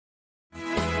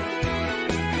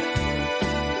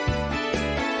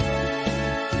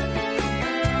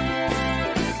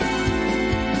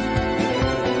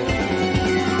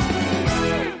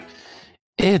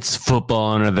It's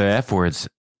football under the F words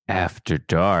after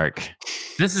dark.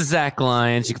 This is Zach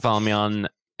Lyons. You can follow me on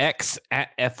X at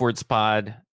F words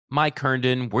pod. Mike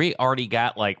Herndon. We already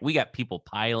got we got people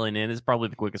piling in. It's probably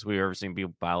the quickest we've ever seen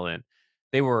people pile in.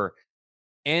 They were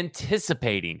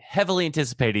heavily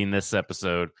anticipating this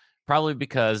episode, probably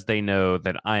because they know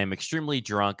that I am extremely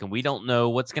drunk and we don't know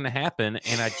what's going to happen.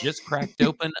 And I just cracked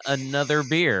open another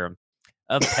beer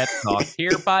of Pep Talk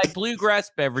here by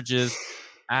Bluegrass Beverages,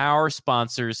 our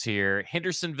sponsors here,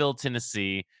 Hendersonville,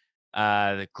 Tennessee.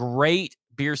 The great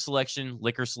beer selection,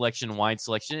 liquor selection, wine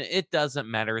selection. It doesn't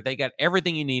matter. They got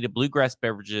everything you need at Bluegrass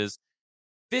Beverages.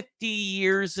 50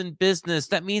 years in business.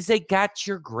 That means they got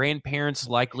your grandparents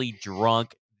likely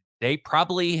drunk. They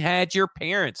probably had your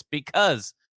parents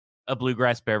because of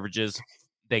Bluegrass Beverages.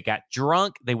 They got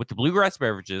drunk. They went to Bluegrass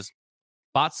Beverages,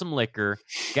 bought some liquor,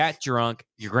 got drunk.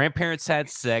 Your grandparents had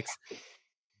sex.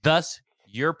 Thus,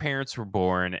 your parents were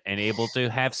born and able to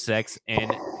have sex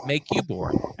and make you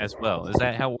born as well. Is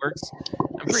that how it works?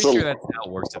 I'm pretty sure that's how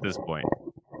it works at this point.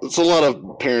 It's a lot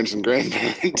of parents and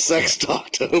grandparents sex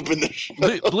talk to open the show.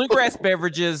 Bluegrass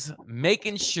Beverages,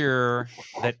 making sure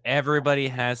that everybody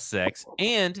has sex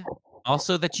and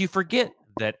also that you forget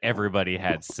that everybody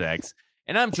had sex.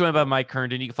 And I'm joined by Mike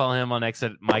Herndon. You can follow him on X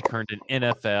at Mike Herndon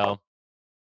NFL.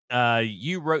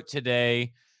 You wrote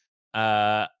today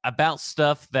about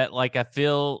stuff that I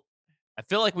feel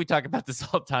like we talk about this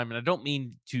all the time, and I don't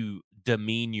mean to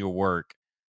demean your work,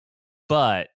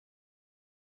 but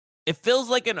it feels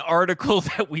like an article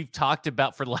that we've talked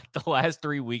about for the last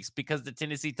 3 weeks because the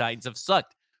Tennessee Titans have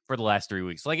sucked for the last 3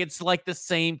 weeks. It's the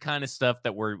same kind of stuff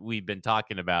that we've been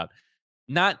talking about.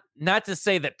 Not to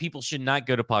say that people should not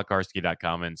go to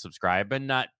podcarsky.com and subscribe, and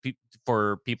not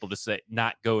for people to say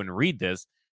not go and read this.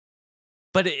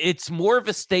 But it's more of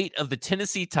a state of the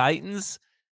Tennessee Titans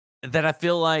that I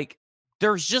feel like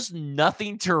there's just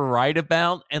nothing to write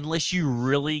about unless you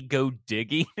really go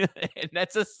digging. And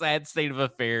that's a sad state of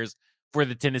affairs for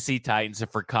the Tennessee Titans and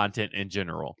for content in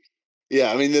general.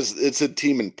 Yeah, I mean, it's a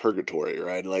team in purgatory,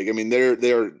 right?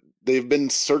 They've been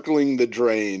circling the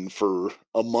drain for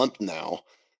a month now.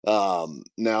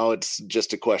 Now it's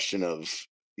just a question of,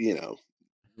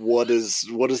 what does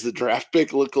the draft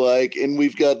pick look like? And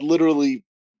we've got literally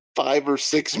 5 or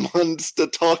 6 months to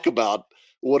talk about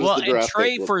what does the draft and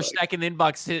Trey pick look for like. second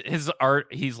inbox his art.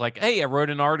 He's like, hey, I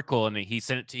wrote an article, and he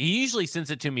usually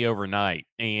sends it to me overnight,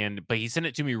 but he sent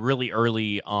it to me really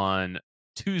early on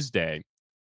Tuesday.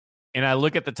 And I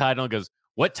look at the title and goes,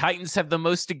 what Titans have the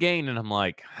most to gain? And I'm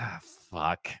like,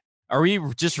 fuck. Are we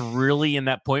just really in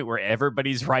that point where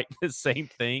everybody's writing the same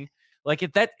thing?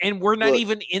 And we're not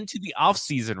even into the off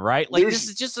season, right? This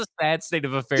is just a sad state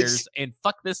of affairs, and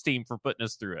fuck this team for putting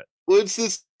us through it. Well,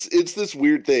 it's this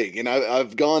weird thing, and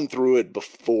I've gone through it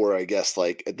before, I guess,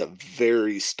 at the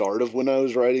very start of when I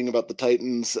was writing about the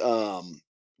Titans.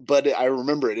 But I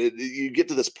remember it. You get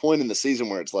to this point in the season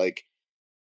where it's like,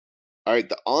 all right,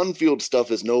 the on-field stuff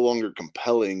is no longer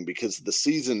compelling because the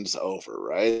season's over,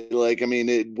 right?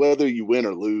 Whether you win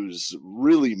or lose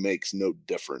really makes no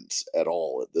difference at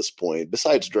all at this point,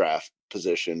 besides draft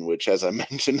position, which, as I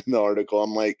mentioned in the article,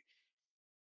 I'm like,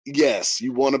 yes,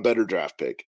 you want a better draft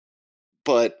pick.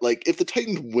 But, if the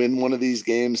Titans win one of these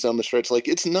games down the stretch,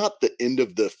 it's not the end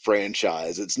of the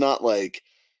franchise. It's not like,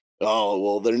 oh,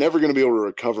 well, they're never going to be able to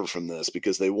recover from this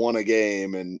because they won a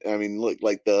game. And, look,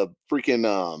 the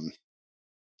freaking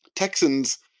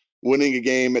Texans winning a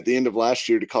game at the end of last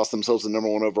year to cost themselves the number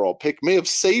 1 overall pick may have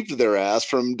saved their ass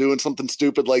from doing something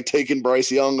stupid like taking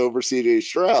Bryce Young over C.J.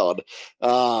 Stroud.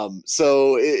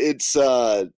 So you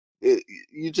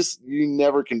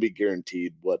never can be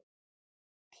guaranteed what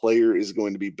player is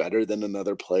going to be better than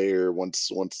another player once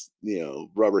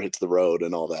rubber hits the road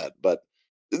and all that. But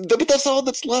that's all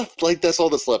that's left. That's all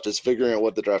that's left is figuring out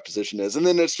what the draft position is. And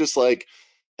then it's just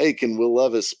hey, can Will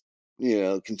Levis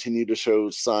continue to show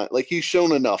sign? He's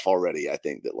shown enough already, I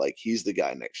think, that he's the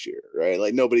guy next year,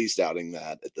 right? Nobody's doubting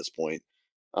that at this point.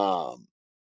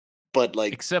 But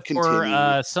except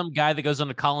for some guy that goes on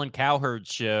the Colin Cowherd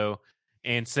show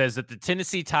and says that the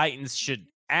Tennessee Titans should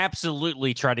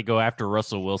absolutely try to go after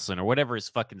Russell Wilson or whatever his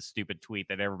fucking stupid tweet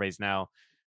that everybody's now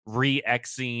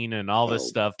re-Xing and all this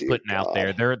stuff putting out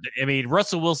there.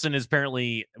 Russell Wilson is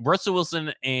apparently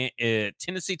and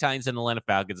Tennessee Titans and Atlanta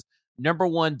Falcons number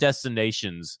 1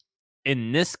 destinations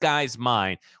in this guy's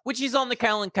mind, which he's on the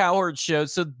Colin Cowherd show.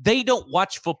 So they don't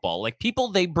watch football. People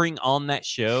they bring on that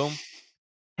show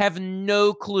have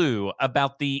no clue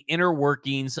about the inner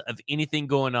workings of anything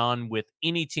going on with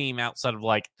any team outside of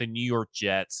the New York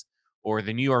Jets or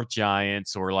the New York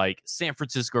Giants or San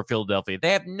Francisco or Philadelphia.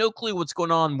 They have no clue what's going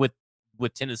on with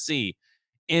Tennessee.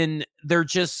 and they're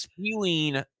just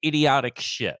spewing idiotic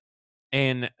shit.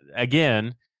 And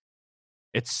again,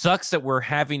 it sucks that we're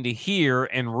having to hear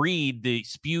and read the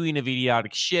spewing of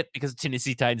idiotic shit because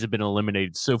Tennessee Titans have been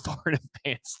eliminated so far in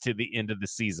advance to the end of the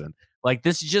season. Like,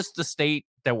 this is just the state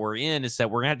that we're in, is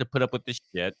that we're going to have to put up with this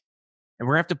shit. And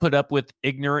we're going to have to put up with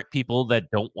ignorant people that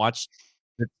don't watch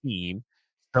the team.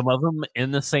 Some of them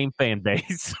in the same fan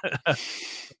base.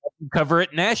 Cover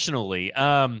it nationally.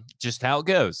 Just how it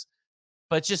goes.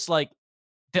 But just like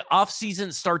the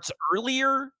offseason starts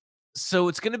earlier. So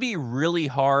it's going to be really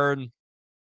hard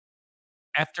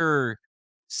after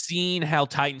seeing how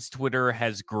Titans Twitter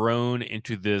has grown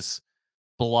into this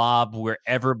blob where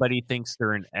everybody thinks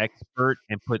they're an expert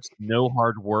and puts no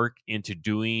hard work into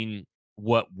doing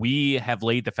what we have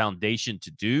laid the foundation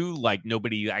to do. Like,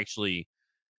 nobody actually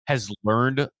has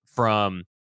learned from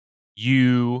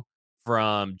you,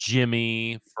 from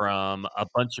Jimmy, from a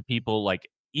bunch of people, like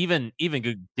even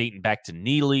dating back to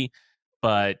Neely,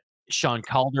 but Sean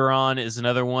Calderon is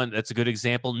another one that's a good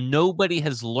example. Nobody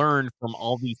has learned from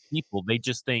all these people. They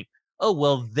just think, oh,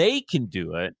 well, they can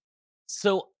do it,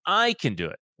 so I can do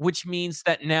it, which means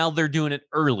that now they're doing it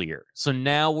earlier. So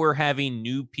now we're having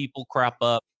new people crop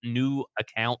up, new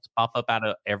accounts pop up out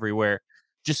of everywhere,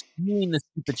 just doing the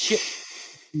stupid shit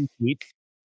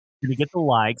to get the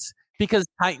likes because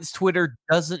Titans Twitter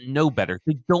doesn't know better.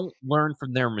 They don't learn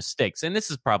from their mistakes. And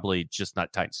this is probably just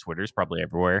not Titans Twitter, it's probably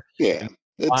everywhere. Yeah, And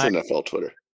it's why NFL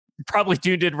Twitter. probably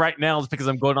tuned in right now is because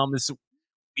I'm going on this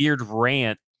weird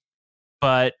rant,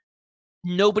 but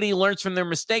nobody learns from their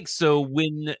mistakes. So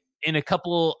when in a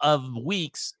couple of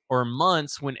weeks or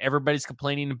months, when everybody's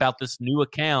complaining about this new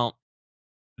account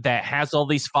that has all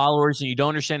these followers and you don't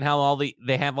understand how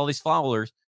they have all these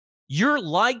followers, your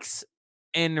likes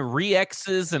and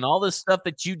re-X's and all this stuff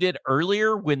that you did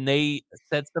earlier when they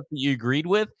said stuff that you agreed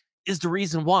with is the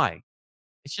reason why.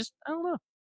 It's just, I don't know.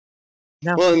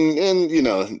 Now, Well,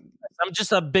 and I'm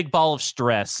just a big ball of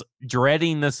stress,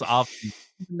 dreading this off.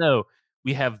 Even though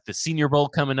we have the Senior Bowl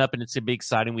coming up and it's going to be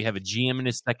exciting. We have a GM in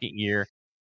his second year.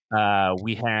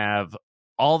 We have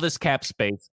all this cap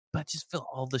space, but I just feel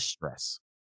all the stress.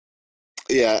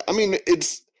 yeah, I mean,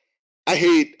 I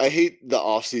hate the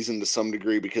off season to some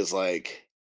degree because like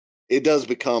it does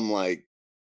become like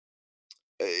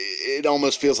it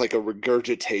almost feels like a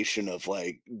regurgitation of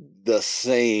like the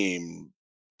same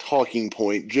talking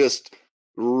point, just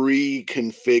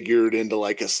reconfigured into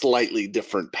like a slightly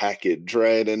different package,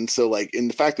 right? And so like in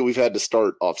the fact that we've had to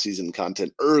start off-season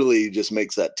content early just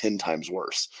makes that 10 times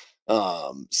worse.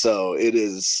 So it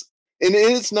is, and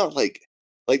it's not like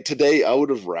today I would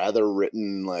have rather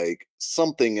written like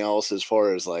something else as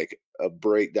far as like a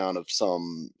breakdown of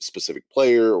some specific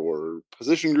player or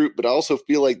position group, but I also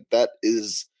feel like that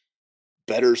is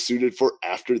better suited for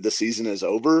after the season is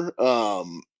over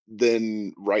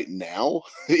than right now.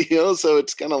 So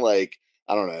it's kind of like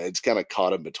I don't know, it's kind of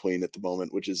caught in between at the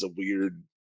moment, which is a weird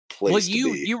Well, place to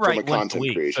be you from a write once a content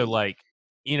week, so creation. like,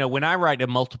 when I write in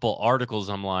multiple articles,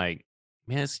 I'm like,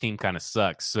 man, this team kind of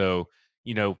sucks. So,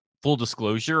 full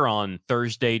disclosure, on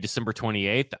Thursday, December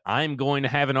 28th, I'm going to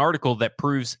have an article that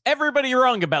proves everybody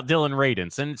wrong about Dylan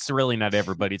Radins, and it's really not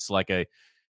everybody. It's like A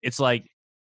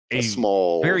a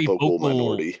small very vocal vocal.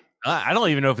 minority. I don't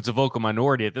even know if it's a vocal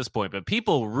minority at this point, but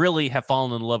people really have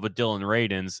fallen in love with Dylan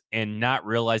Radins and not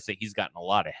realized that he's gotten a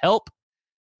lot of help,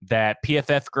 that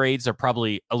PFF grades are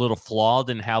probably a little flawed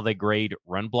in how they grade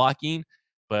run blocking.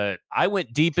 But I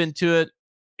went deep into it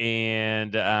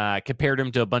and compared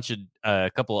him to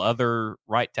a couple other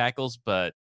right tackles.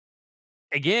 But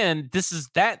again, this is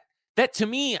that to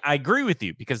me, I agree with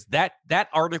you because that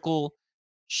article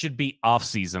should be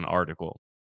off-season article.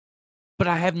 But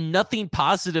I have nothing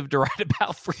positive to write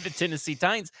about for the Tennessee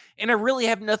Titans, and I really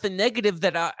have nothing negative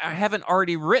that I haven't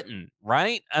already written,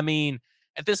 right? I mean,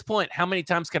 at this point, how many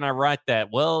times can I write that?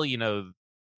 Well,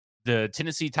 the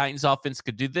Tennessee Titans offense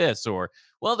could do this, or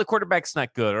well, the quarterback's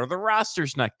not good, or the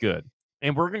roster's not good.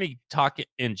 And we're going to talk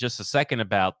in just a second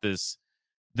about this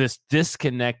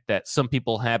disconnect that some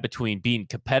people have between being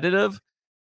competitive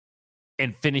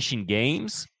and finishing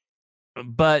games.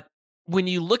 But when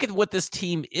you look at what this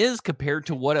team is compared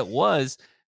to what it was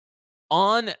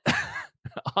on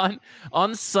on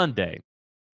on Sunday,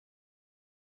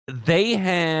 they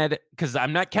had, because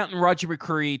I'm not counting Roger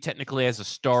McCree technically as a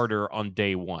starter on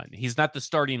day one. He's not the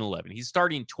starting 11. He's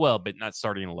starting 12, but not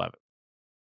starting 11.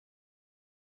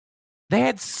 They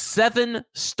had 7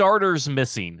 starters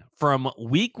missing from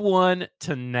week 1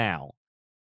 to now.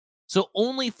 So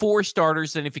only 4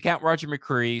 starters, and if you count Roger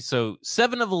McCree, so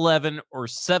 7 of 11 or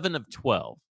 7 of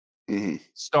 12 Hmm.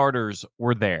 starters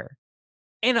were there.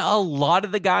 And a lot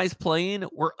of the guys playing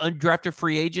were undrafted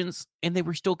free agents, and they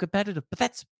were still competitive. But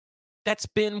that's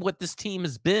been what this team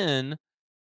has been.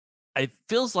 It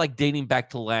feels like dating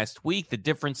back to last week. The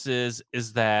difference is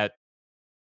that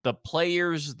the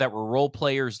players that were role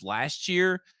players last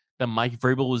year that Mike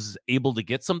Vrabel was able to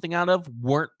get something out of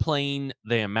weren't playing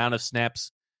the amount of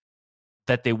snaps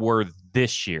that they were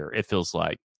this year, it feels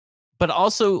like. But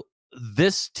also,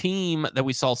 this team that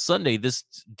we saw Sunday, this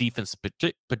defense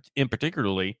in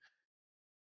particularly,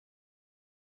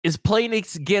 is playing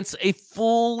against a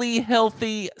fully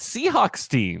healthy Seahawks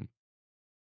team.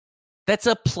 That's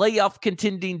a playoff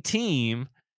contending team.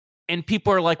 And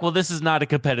people are like, well, this is not a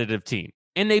competitive team.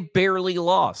 And they barely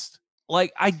lost.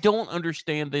 Like, I don't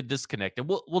understand the disconnect. And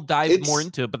we'll dive more It's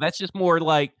into it, but that's just more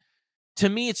like, to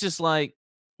me, it's just like,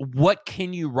 what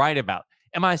can you write about?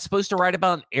 Am I supposed to write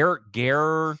about an Eric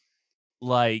Garror?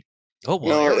 Like, oh, well,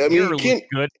 no, I Eric mean, you Garror looked can't.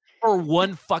 good for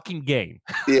one fucking game.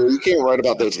 Yeah, you can't write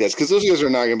about those guys because those guys are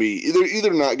not going to be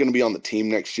either not going to be on the team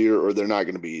next year or they're not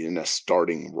going to be in a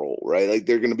starting role, right? Like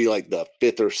they're going to be like the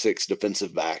fifth or sixth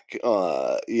defensive back,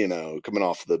 coming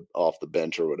off the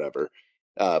bench or whatever,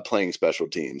 playing special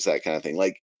teams, that kind of thing.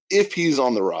 Like if he's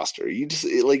on the roster, you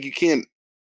can't.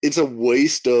 It's a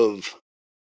waste of.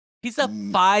 He's a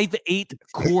 5'8"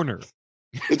 corner.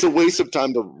 It's a waste of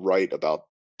time to write about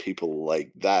people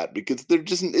like that because they're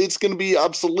just it's going to be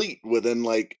obsolete within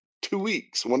like 2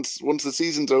 weeks once the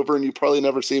season's over and you probably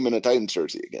never see him in a Titans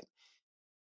jersey again.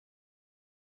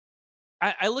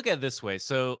 I look at it this way.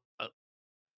 So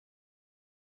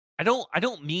I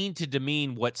don't mean to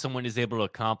demean what someone is able to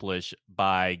accomplish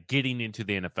by getting into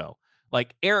the NFL.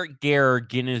 Like Eric Garror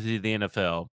getting into the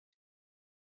NFL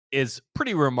is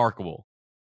pretty remarkable.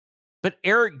 But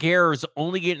Eric Garror is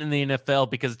only getting in the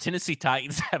NFL because Tennessee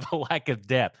Titans have a lack of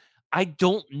depth. I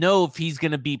don't know if he's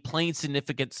going to be playing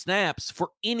significant snaps for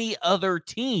any other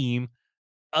team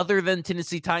other than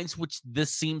Tennessee Titans, which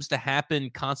this seems to happen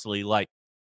constantly. Like,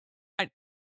 I,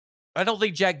 I don't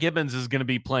think Jack Gibbons is going to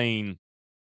be playing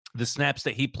the snaps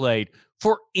that he played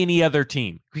for any other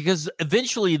team because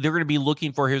eventually they're going to be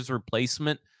looking for his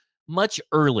replacement much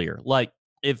earlier. Like,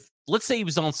 if let's say he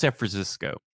was on San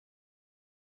Francisco,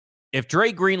 if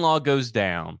Dre Greenlaw goes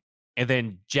down and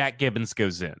then Jack Gibbons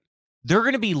goes in, they're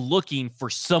going to be looking for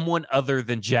someone other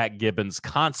than Jack Gibbons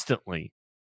constantly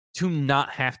to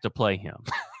not have to play him.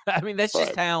 I mean, that's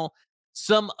just Right. how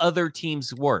some other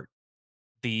teams work.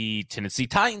 The Tennessee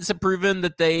Titans have proven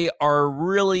that they are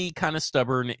really kind of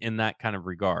stubborn in that kind of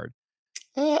regard.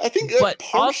 I think But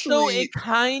also, it partially.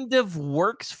 kind of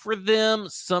works for them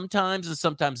sometimes, and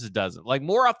sometimes it doesn't. Like,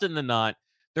 more often than not,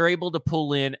 they're able to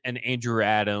pull in an Andrew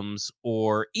Adams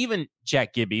or even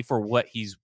Jack Gibby for what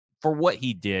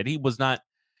he did. He's not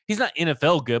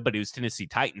NFL good, but he was Tennessee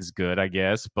Titans good, I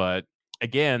guess. But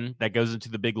again, that goes into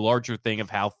the big larger thing of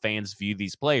how fans view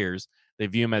these players. They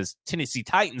view them as Tennessee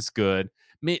Titans good,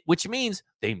 which means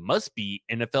they must be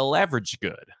NFL average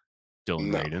good. Dylan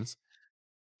No. Radins.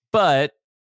 But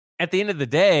at the end of the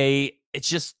day, it's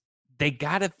just they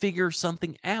got to figure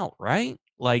something out, right?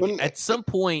 Like When, at some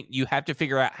point, you have to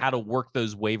figure out how to work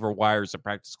those waiver wires and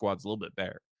practice squads a little bit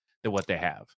better than what they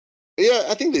have. Yeah,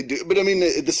 I think they do. But I mean,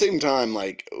 at the same time,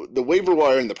 like the waiver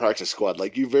wire and the practice squad,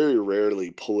 like you very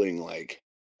rarely pulling like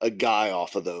a guy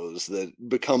off of those that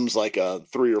becomes like a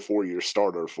 3 or 4 year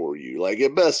starter for you. Like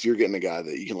at best, you're getting a guy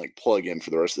that you can like plug in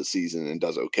for the rest of the season and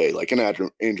does okay, like an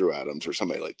Andrew Adams or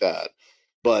somebody like that.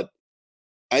 But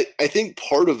I think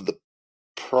part of the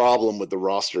problem with the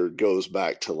roster goes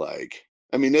back to like,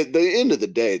 I mean, at the end of the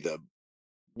day, the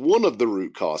one of the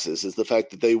root causes is the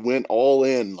fact that they went all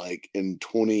in like in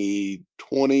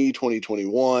 2020,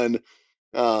 2021,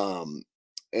 um,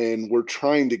 and we're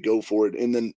trying to go for it.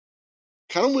 And then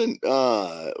kind of went,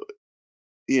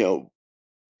 you know,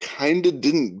 kind of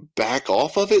didn't back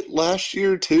off of it last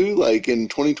year too. Like in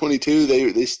 2022,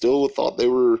 they still thought they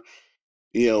were,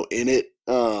 in it.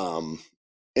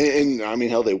 And I mean,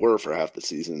 hell, they were for half the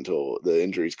season until the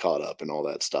injuries caught up and all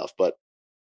that stuff. But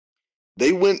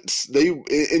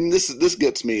and this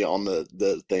gets me on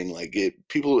the thing like it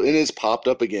people and it's popped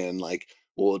up again like,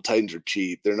 well, the Titans are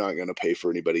cheap, they're not going to pay for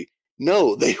anybody.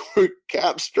 No, they were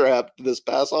cap strapped this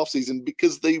past offseason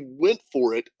because they went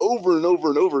for it over and over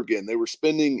and over again. They were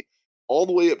spending all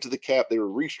the way up to the cap, they were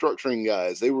restructuring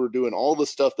guys, they were doing all the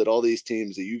stuff that all these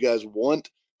teams that you guys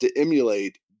want to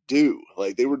emulate do.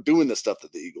 Like they were doing the stuff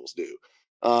that the Eagles do.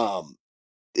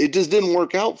 It just didn't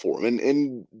work out for him,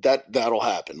 and that'll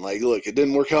happen. Like, look, it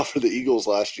didn't work out for the Eagles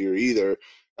last year either,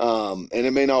 and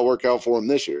it may not work out for him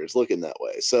this year. It's looking that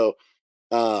way. So,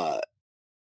 uh,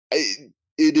 I,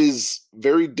 it is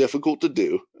very difficult to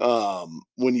do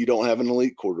when you don't have an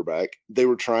elite quarterback. They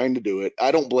were trying to do it.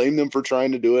 I don't blame them for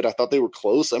trying to do it. I thought they were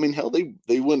close. I mean, hell, they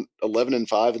went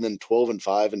 11-5 and then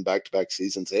 12-5 in back-to-back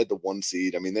seasons. They had the 1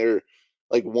 seed. I mean, they're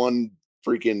like one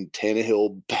freaking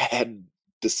Tannehill bad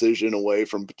decision away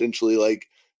from potentially like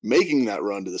making that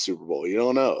run to the Super Bowl. You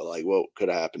don't know like what could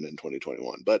have happened in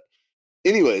 2021. But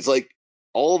anyways, like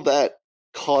all of that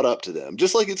caught up to them,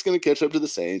 just like it's going to catch up to the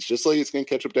Saints, just like it's going to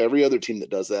catch up to every other team that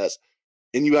does that.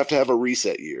 And you have to have a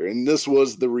reset year. And this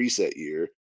was the reset year.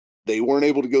 They weren't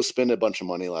able to go spend a bunch of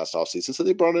money last offseason. So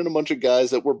they brought in a bunch of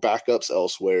guys that were backups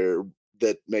elsewhere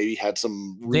that maybe had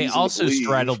some They reason to also believe.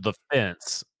 straddled the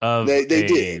fence of They a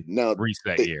did. Now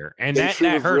reset they, year, and they should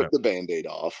that have hurt them. ripped the Band-Aid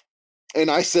off. And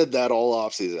I said that all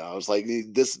offseason. I was like,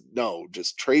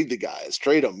 just trade the guys,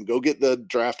 trade them, go get the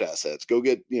draft assets, go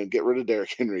get rid of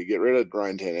Derrick Henry, get rid of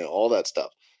Ryan Tannehill, all that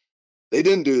stuff. They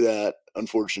didn't do that,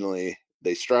 unfortunately.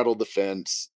 They straddled the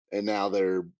fence, and now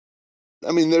they're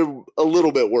a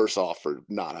little bit worse off for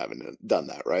not having done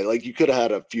that, right? Like you could have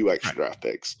had a few extra Right. draft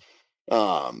picks.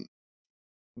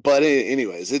 But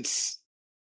anyways,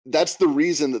 that's the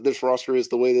reason that this roster is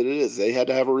the way that it is. They had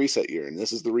to have a reset year, and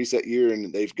this is the reset year,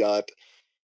 and they've got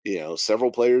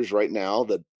several players right now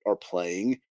that are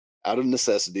playing out of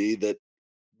necessity that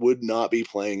would not be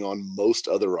playing on most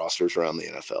other rosters around the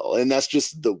NFL. And that's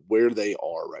just where they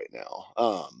are right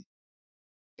now.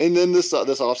 And then this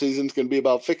offseason is going to be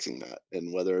about fixing that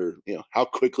and whether, how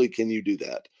quickly can you do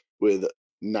that with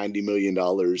 $90 million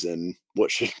and what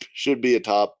should be a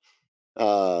top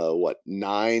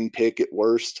 9 pick at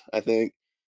worst, I think.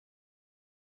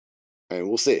 And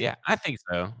we'll see. Yeah, I think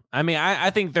so. I mean,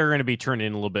 I think they're going to be turning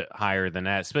in a little bit higher than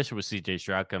that, especially with CJ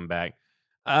Stroud coming back.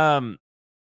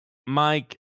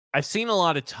 Mike, I've seen a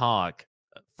lot of talk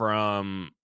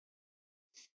from,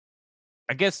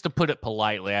 I guess to put it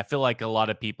politely, I feel like a lot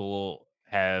of people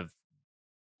have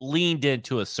leaned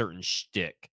into a certain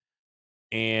shtick.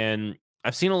 And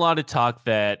I've seen a lot of talk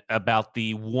about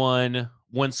the one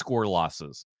score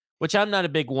losses, which I'm not a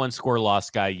big one score loss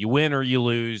guy. You win or you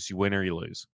lose, you win or you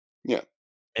lose. Yeah.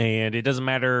 And it doesn't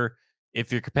matter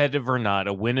if you're competitive or not.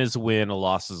 A win is a win, a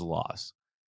loss is a loss.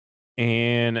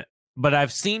 But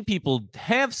I've seen people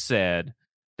have said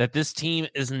that this team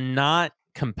is not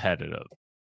competitive,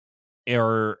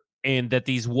 and that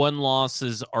these one score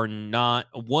losses are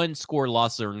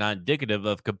not indicative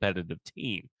of competitive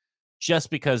team, just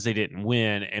because they didn't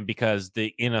win and because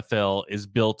the NFL is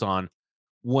built on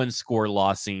one score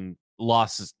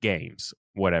losses games,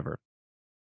 whatever.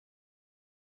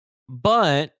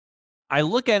 But I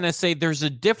look at it and I say there's a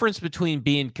difference between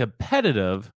being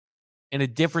competitive and a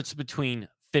difference between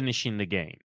finishing the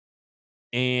game.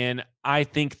 And I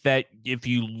think that if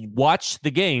you watch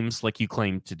the games like you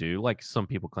claim to do, like some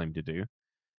people claim to do,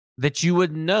 that you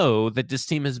would know that this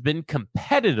team has been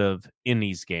competitive in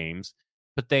these games,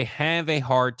 but they have a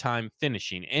hard time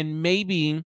finishing. And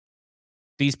maybe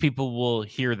these people will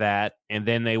hear that and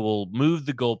then they will move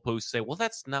the goalpost, say, well,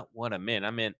 that's not what I meant.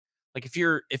 I meant like if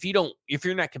you're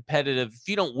not competitive, if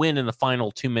you don't win in the final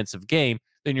 2 minutes of game,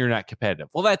 then you're not competitive.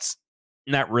 Well, that's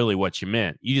not really what you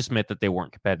meant. You just meant that they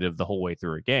weren't competitive the whole way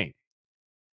through a game.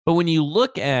 But when you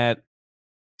look at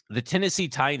the Tennessee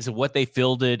Titans and what they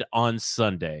fielded on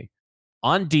Sunday,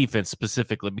 on defense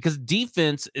specifically, because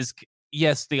defense is,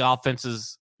 yes, the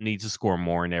offenses need to score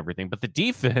more and everything, but the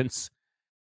defense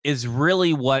is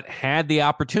really what had the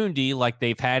opportunity, like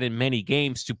they've had in many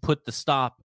games, to put the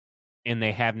stop, and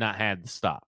they have not had the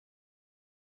stop.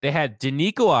 They had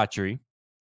Danico Autry,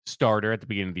 starter at the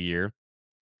beginning of the year,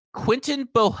 Quentin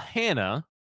Bohanna,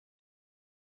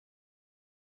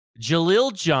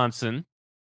 Jaleel Johnson,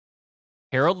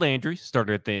 Harold Landry,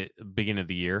 starter at the beginning of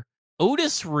the year,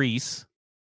 Otis Reese,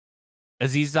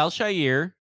 Aziz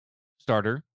Al-Shaair,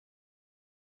 starter,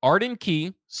 Arden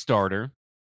Key, starter,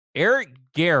 Eric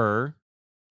Garrer,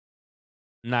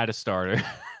 not a starter,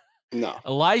 No.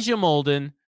 Elijah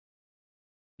Molden,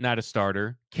 not a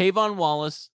starter, Kayvon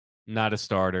Wallace, not a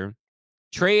starter,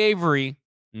 Trey Avery,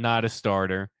 not a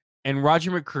starter, and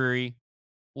Roger McCreary,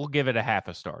 we'll give it a half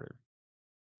a starter.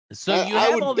 So you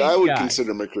have all these I would guys.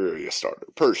 consider McCreary a starter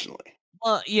personally.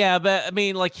 Well, yeah, but I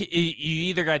mean, like you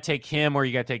either got to take him or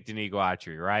you got to take Danico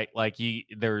Autry, right? Like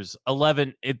there's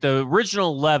 11. The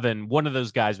original 11, one of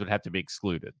those guys would have to be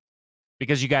excluded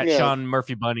because you got Sean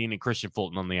Murphy Bunting and Christian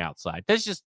Fulton on the outside. That's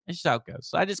just how it goes.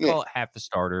 So I just call it half a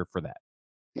starter for that.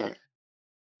 Right.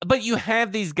 But you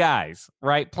have these guys,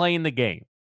 right, playing the game.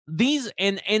 These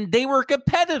and they were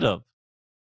competitive.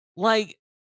 Like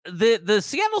the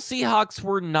Seattle Seahawks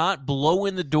were not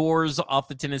blowing the doors off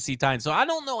the Tennessee Titans. So I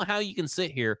don't know how you can sit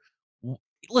here.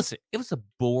 Listen, it was a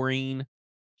boring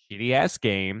shitty ass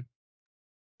game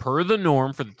per the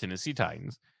norm for the Tennessee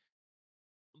Titans.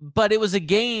 But it was a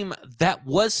game that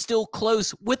was still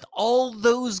close with all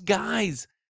those guys.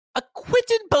 A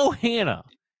Quinton Bohanna.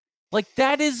 Like,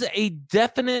 that is a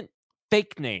definite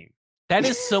fake name. That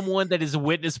is someone that is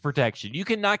witness protection. You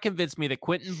cannot convince me that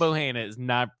Quinton Bohanna is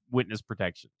not witness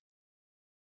protection.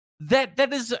 That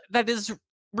is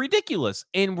ridiculous.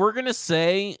 And we're gonna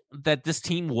say that this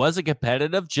team wasn't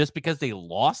competitive just because they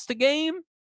lost the game.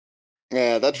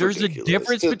 Yeah, that's There's a ridiculous.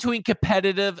 difference between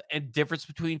competitive and difference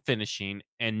between finishing,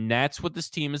 and that's what this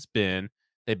team has been.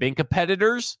 They've been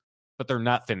competitors, but they're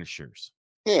not finishers.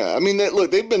 Yeah, I mean, look,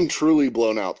 they've been truly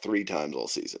blown out 3 times all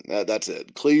season. That's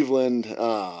it. Cleveland,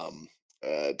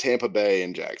 Tampa Bay,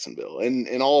 and Jacksonville,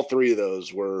 and all 3 of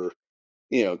those were,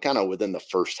 kind of within the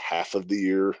first half of the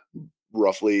year,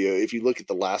 roughly. If you look at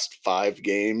the last 5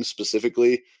 games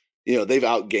specifically, they've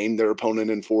outgained their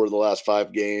opponent in 4 of the last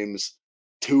 5 games.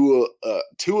 Two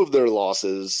of their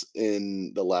losses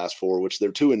in the last 4, which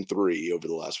they're 2-3 over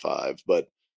the last 5, but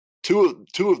two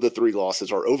of the 3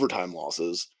 losses are overtime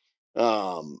losses.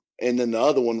 And then the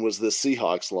other one was the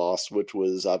Seahawks loss, which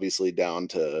was obviously down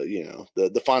to,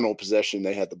 the final possession.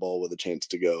 They had the ball with a chance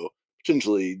to go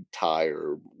potentially tie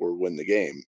or win the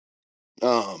game.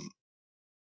 Um,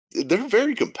 they're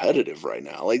very competitive right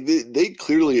now. Like they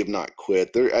clearly have not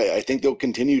quit. I think they'll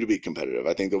continue to be competitive.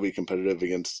 I think they'll be competitive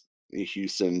against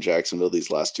Houston, Jacksonville these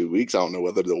last 2 weeks. I don't know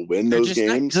whether they'll win They're those just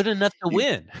not games. good enough to You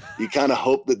win. you kind of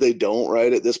hope that they don't,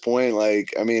 right? At this point,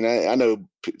 like, I mean, I know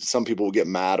some people will get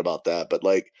mad about that, but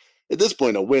like at this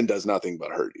point, a win does nothing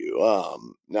but hurt you.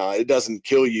 Now it doesn't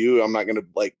kill you. I'm not going to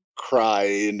like cry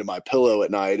into my pillow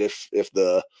at night if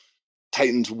the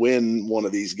Titans win one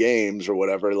of these games or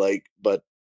whatever. Like, but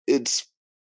it's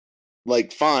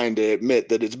like fine to admit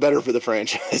that it's better for the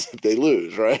franchise if they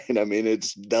lose, right? I mean,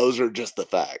 those are just the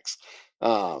facts.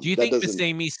 Do you That think Miss doesn't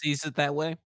Amy sees it that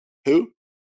way? who?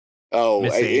 Oh,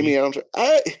 Miss Amy Amy Adams.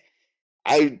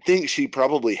 I think she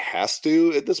probably has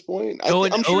to at this point.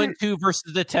 going I'm 0 sure. and 2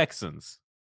 versus the Texans.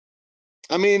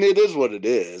 I mean, it is what it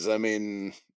is. I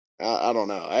mean, I don't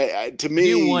know. To I do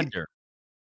me, wonder.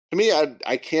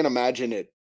 I can't imagine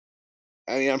it.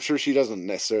 I mean, I'm sure she doesn't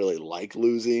necessarily like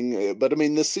losing, but I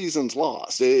mean, this season's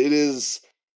lost. It is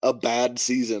a bad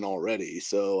season already.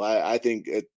 So I think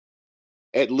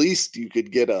at least you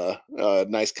could get a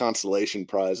nice consolation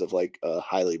prize of like a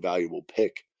highly valuable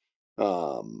pick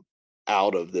um,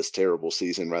 out of this terrible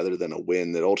season rather than a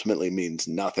win that ultimately means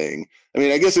nothing. I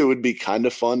mean, I guess it would be kind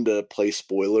of fun to play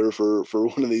spoiler for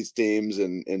one of these teams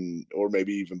and or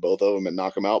maybe even both of them and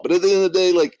knock them out. But at the end of the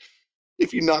day, like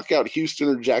if you knock out Houston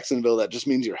or Jacksonville, that just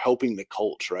means you're helping the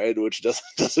Colts, right? Which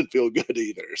doesn't feel good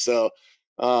either. So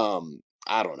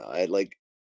I don't know. I like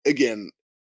again,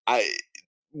 I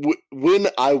when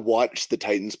I watch the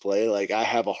Titans play, like I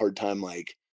have a hard time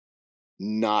like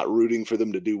not rooting for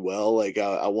them to do well. Like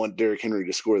I want Derrick Henry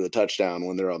to score the touchdown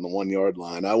when they're on the 1 yard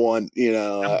line. I want, I'm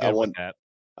I good with want that.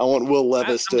 Will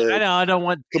Levis I to know I don't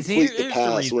want. complete the Here's the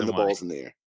pass when reason the why. ball's in the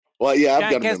air. Well, yeah, I've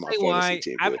got him Can I in my say fantasy why?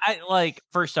 team too. I like.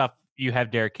 First off, you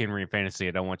have Derrick Henry in fantasy.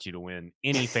 I don't want you to win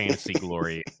any fantasy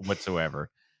glory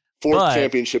whatsoever. Fourth But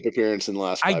championship appearance in the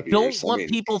last I 5 years. don't I want mean,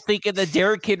 people thinking that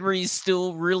Derrick Henry is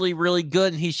still really, really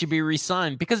good and he should be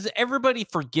re-signed because everybody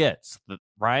forgets that,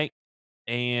 right?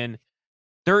 And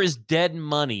there is dead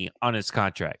money on his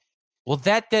contract. Well,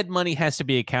 that dead money has to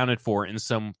be accounted for in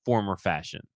some form or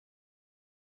fashion.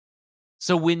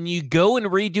 So when you go and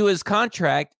redo his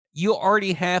contract, you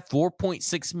already have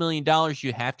 $4.6 million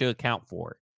you have to account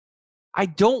for. I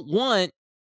don't want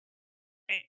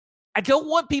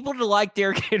people to like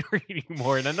Derrick Henry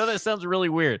anymore. And I know that sounds really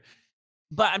weird,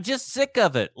 but I'm just sick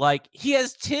of it. Like he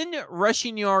has 10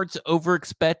 rushing yards over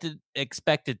expected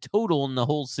total in the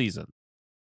whole season.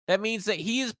 That means that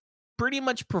he is pretty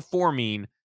much performing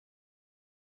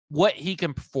what he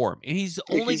can perform, and he's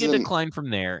like only going to decline from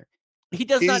there. He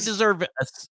does not he's deserve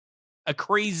a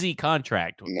crazy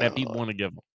contract that people no. want to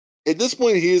give him. At this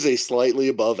point, he is a slightly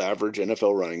above average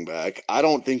NFL running back. I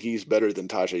don't think he's better than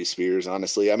Tajay Spears,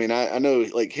 honestly. I mean, I know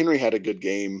like Henry had a good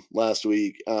game last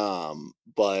week,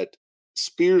 but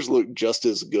Spears looked just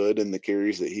as good in the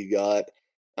carries that he got.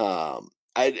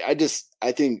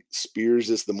 I think Spears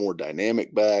is the more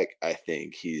dynamic back. I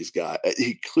think he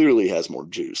clearly has more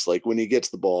juice. Like when he gets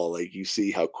the ball, like you see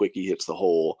how quick he hits the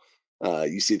hole.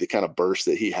 You see the kind of burst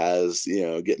that he has,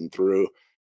 getting through.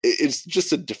 It's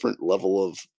just a different level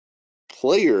of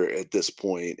player at this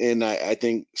point, and I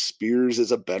think Spears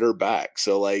is a better back.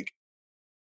 So like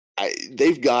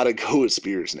they've got to go with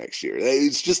Spears next year.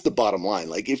 It's just the bottom line.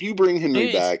 Like, if you bring And Henry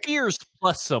it's back, Spears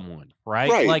plus someone, right?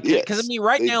 right? Like, because I Yes, mean,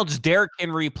 right now it's Derrick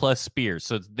Henry plus Spears.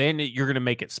 So then you're going to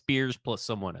make it Spears plus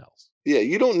someone else. yeah.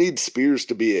 You don't need Spears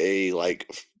to be a like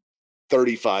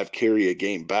 35 carry a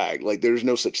game back. Like, there's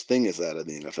no such thing as that in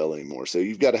the NFL anymore. So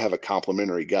you've got to have a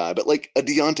complimentary guy. But like a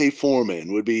Deontay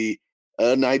Foreman would be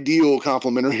an ideal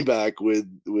complimentary back with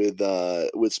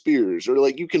Spears, or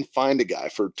like you can find a guy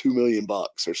for $2 million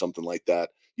or something like that.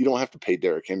 You don't have to pay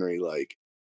Derrick Henry like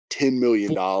 $10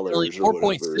 million or whatever.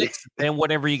 4.6, then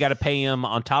whatever you got to pay him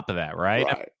on top of that, right?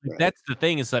 I Right, mean, right. that's the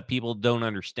thing is that people don't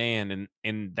understand,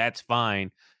 and that's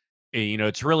fine. You know,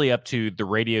 it's really up to the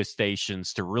radio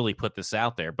stations to really put this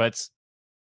out there. But it's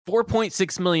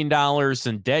 $4.6 million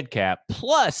in dead cap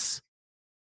plus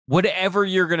whatever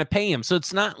you're going to pay him. So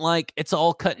it's not like it's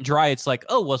all cut and dry. It's like,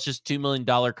 oh, well, it's just $2 million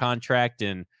contract,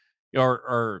 and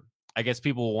or I guess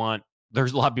people want.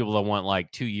 There's a lot of people that want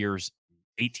like 2 years,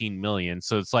 18 million.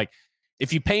 So it's like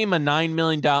if you pay him a $9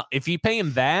 million, if you pay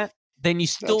him that, then you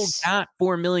still That's got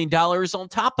 $4 million on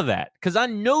top of that. Because I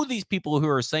know these people who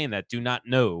are saying that do not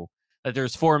know that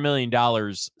there's $4 million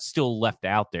still left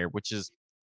out there, which is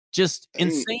just I mean,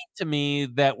 insane to me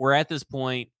that we're at this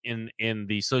point in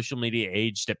the social media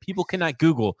age that people cannot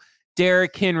Google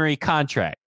Derrick Henry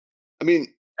contract. I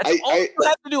mean, That's I all I you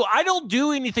have to do. I don't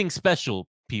do anything special,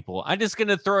 people. I'm just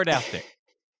gonna throw it out there.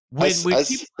 I, When s- when I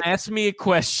people s- ask me a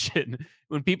question,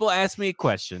 when people ask me a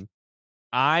question,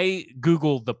 I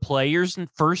Google the player's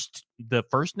the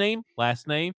first name, last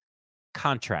name,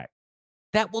 contract.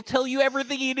 That will tell you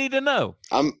everything you need to know.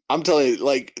 I'm telling you,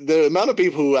 like, the amount of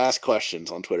people who ask questions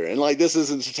on Twitter, and like, this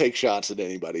isn't to take shots at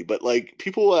anybody, but like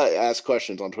people who ask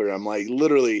questions on Twitter, I'm like,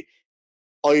 literally,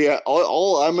 oh yeah,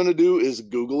 all I'm gonna do is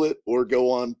Google it or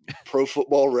go on Pro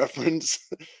Football Reference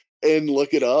and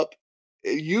look it up.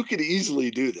 You could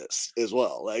easily do this as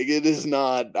well. Like, it is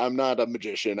not. I'm not a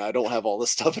magician. I don't have all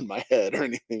this stuff in my head or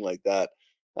anything like that.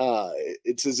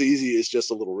 It's as easy as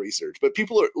just a little research. But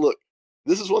people are look.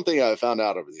 This is one thing I found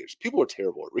out over the years. People are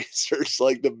terrible at research.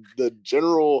 Like the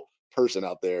general person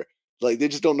out there, like they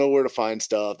just don't know where to find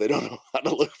stuff. They don't know how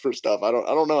to look for stuff. I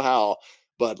don't know how,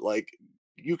 but like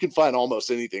you can find almost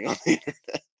anything on the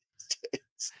internet these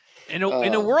days.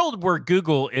 In a world where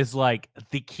Google is like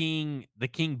the king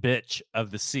bitch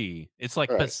of the sea, it's like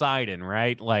Right. Poseidon,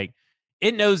 right? Like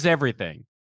it knows everything.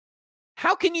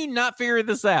 How can you not figure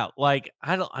this out? Like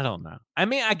I don't know. I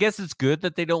mean, I guess it's good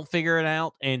that they don't figure it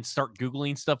out and start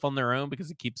googling stuff on their own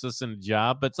because it keeps us in a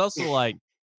job, but it's also like,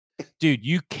 dude,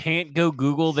 you can't go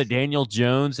Google that Daniel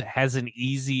Jones has an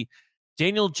easy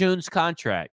Daniel Jones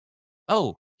contract.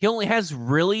 Oh, he only has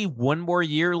really one more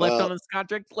year left on Well, his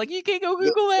contract. Like you can't go the,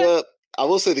 Google that. the I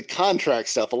will say the contract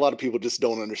stuff. A lot of people just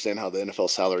don't understand how the NFL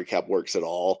salary cap works at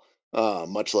all,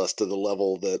 much less to the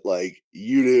level that like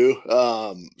you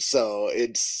do. So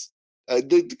it's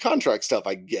the contract stuff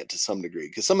I get to some degree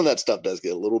because some of that stuff does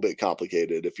get a little bit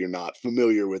complicated if you're not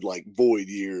familiar with like void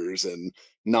years and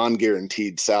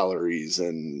non-guaranteed salaries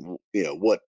and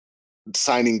what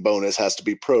signing bonus has to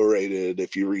be prorated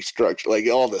if you restructure, like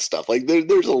all this stuff. Like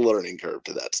there's a learning curve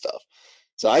to that stuff.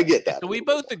 So I get Okay, that a so we little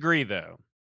bit both more. agree though.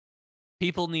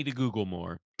 People need to Google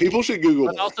more. People should Google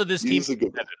But more. also this team's Use the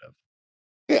Google. competitive.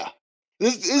 Yeah.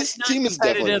 This Like this not team is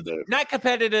definitely competitive, competitive. not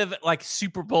competitive like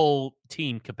Super Bowl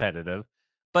team competitive,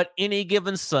 but any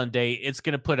given Sunday, it's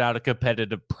gonna put out a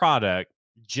competitive product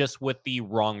just with the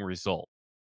wrong result.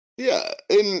 Yeah.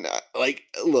 And like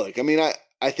look, I mean,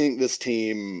 I think this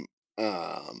team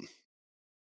um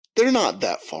they're not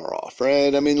that far off,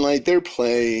 right? I mean, like they're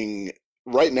playing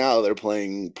right now, they're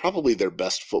playing probably their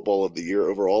best football of the year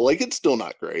overall. Like it's still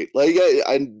not great. Like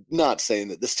I'm not saying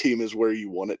that this team is where you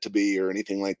want it to be or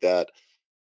anything like that,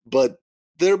 but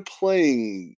they're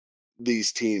playing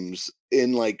these teams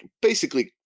in like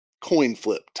basically coin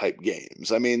flip type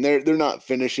games. I mean, they're not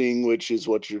finishing, which is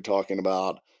what you're talking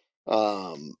about.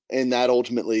 And that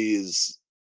ultimately is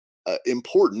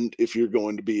important if you're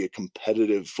going to be a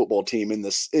competitive football team in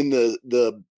this in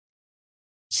the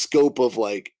scope of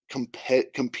like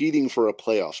competing for a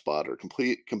playoff spot or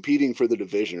competing for the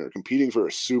division or competing for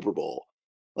a Super Bowl.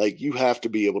 Like you have to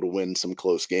be able to win some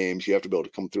close games. You have to be able to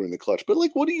come through in the clutch. But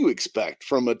like, what do you expect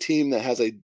from a team that has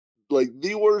a like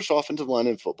the worst offensive line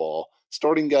in football,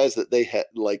 starting guys that they had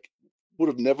like would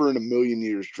have never in a million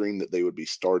years dreamed that they would be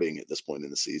starting at this point in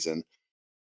the season,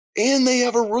 and they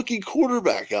have a rookie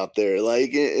quarterback out there.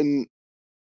 Like, and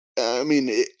I mean,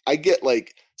 I get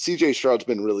like CJ Stroud's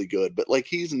been really good, but like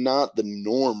he's not the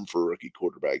norm for rookie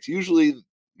quarterbacks. Usually,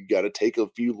 you got to take a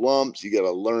few lumps. You got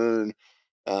to learn,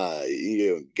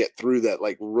 get through that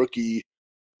like rookie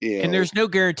You And know, there's no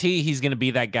guarantee he's going to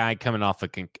be that guy coming off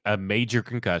a major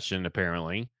concussion,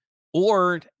 apparently,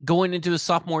 or going into his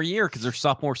sophomore year because there's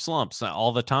sophomore slumps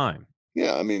all the time.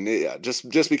 yeah, I mean, yeah,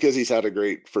 just because he's had a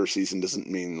great first season doesn't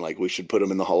mean like we should put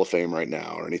him in the Hall of Fame right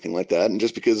now or anything like that. And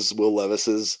just because Will Levis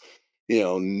has,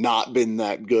 not been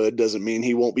that good doesn't mean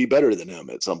he won't be better than him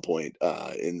at some point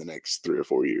in the next 3 or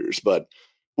 4 years. But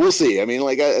we'll see. I mean,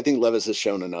 like I think Levis has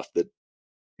shown enough that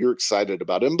you're excited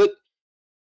about him, but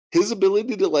his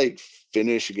ability to like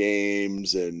finish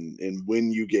games and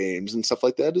win you games and stuff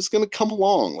like that is going to come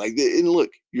along. Like, and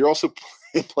look, you're also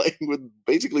playing with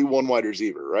basically one wide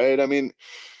receiver, right? I mean,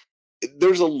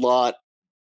 there's a lot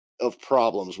of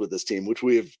problems with this team, which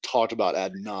we have talked about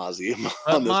ad nauseum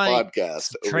But on this Mike,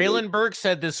 podcast over the. Traylon Burks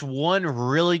had this one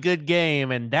really good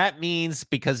game, and that means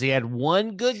because he had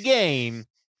one good game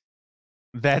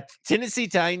that Tennessee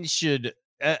Titans should.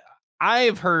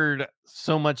 I've heard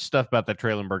so much stuff about the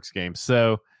Traylon Burks game.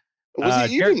 So Was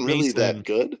he Derek even really Mason, that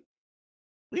good?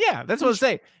 yeah, that's He what I'm was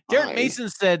saying. Derek fine. Mason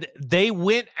said they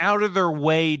went out of their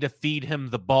way to feed him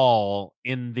the ball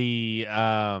in the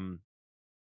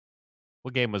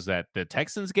what game was that? The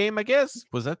Texans game, I guess.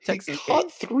 Was that the He Texans game?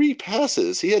 caught 3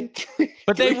 passes. He had three.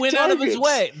 But they three went out of his targets.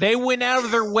 way. They went out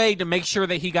of their way to make sure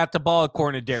that he got the ball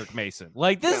according to Derek Mason.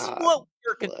 Like, this is God what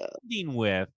we're bless. contending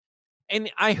with.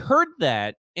 And I heard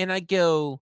that and I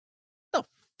go, the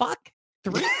fuck?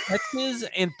 3 catches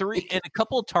and a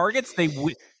couple of targets. They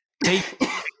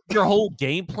your whole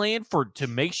game plan to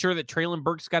make sure that Traylon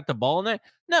Burks got the ball in that?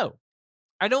 No,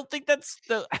 I don't think that's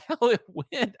how it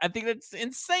went. I think that's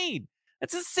insane.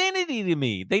 That's insanity to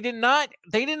me. They did not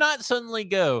suddenly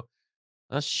go,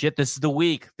 oh shit, this is the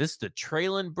week. This is the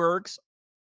Traylon Burks.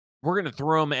 We're gonna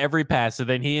throw him every pass, and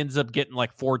then he ends up getting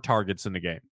like 4 targets in the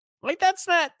game. Like that's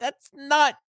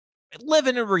not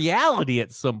living in reality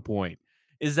at some point.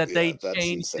 Is that Yeah, they that's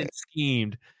changed insane. and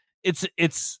schemed.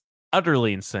 It's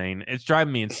utterly insane. It's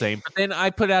driving me insane. But then I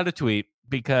put out a tweet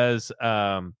because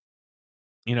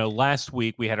last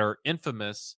week we had our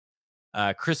infamous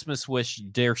Christmas Wish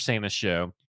Dare Santa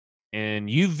show, and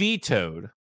you vetoed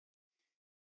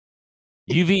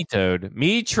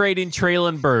me trading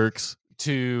Traylon Burks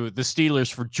to the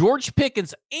Steelers for George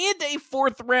Pickens and a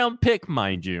 4th-round pick,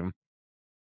 mind you.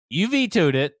 You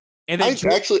vetoed it, and then I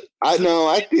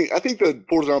think the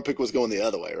 4th round pick was going the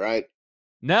other way, right?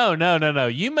 No.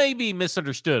 You may be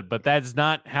misunderstood, but that's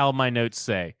not how my notes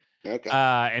say. Okay.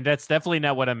 And that's definitely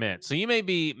not what I meant. So you may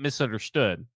be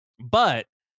misunderstood, but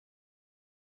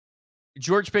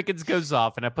George Pickens goes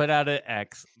off, and I put out an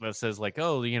X that says like,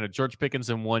 oh, George Pickens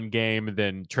in 1 game, and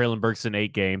then Traylon Burks in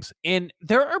 8 games. And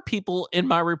there are people in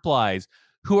my replies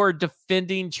who are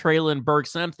defending Traylon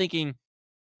Burks, and I'm thinking,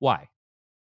 why?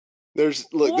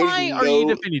 Why are you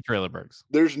defending Traylon Burks?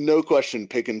 There's no question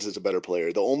Pickens is a better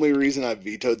player. The only reason I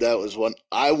vetoed that was when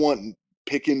I want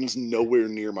Pickens nowhere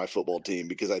near my football team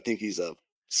because I think he's a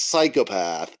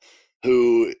psychopath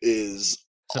who is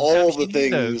all Sometimes the you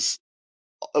need those. things.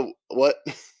 Oh, what?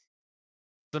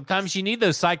 Sometimes you need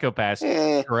those psychopaths.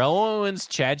 Eh, Terrell Owens,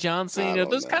 Chad Johnson, I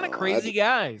don't those kind of know. crazy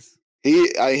guys. He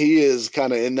is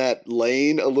kind of in that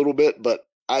lane a little bit, but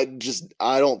I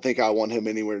don't think I want him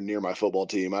anywhere near my football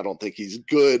team. I don't think he's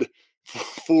good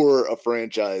for a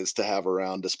franchise to have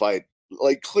around, despite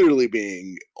like clearly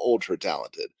being ultra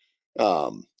talented.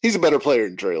 He's a better player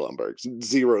than Traylon Burks,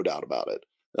 zero doubt about it.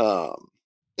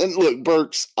 And look,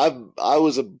 Burks, I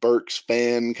was a Burks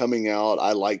fan coming out.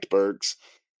 I liked Burks.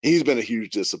 He's been a huge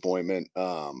disappointment.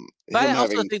 But I Him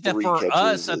also having think that 3 for catches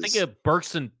us, I think is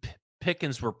Burks and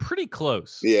Pickens were pretty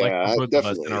close, like for yeah, both of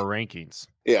us in our definitely. rankings.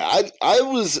 Yeah,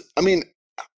 I mean,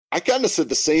 I kind of said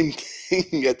the same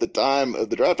thing at the time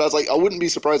of the draft. I was like, I wouldn't be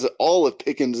surprised at all if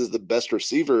Pickens is the best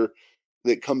receiver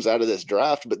that comes out of this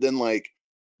draft. But then, like,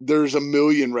 there's a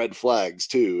million red flags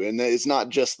too, and it's not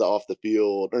just the off the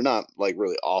field or not like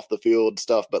really off the field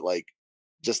stuff, but like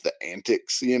just the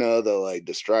antics, the like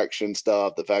distraction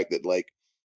stuff, the fact that like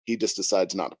he just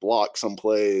decides not to block some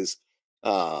plays.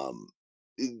 Um,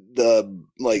 the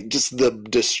like just the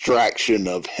distraction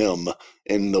of him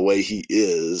and the way he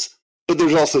is. But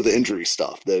there's also the injury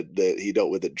stuff that he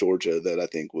dealt with at Georgia that I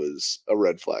think was a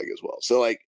red flag as well. So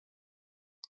like,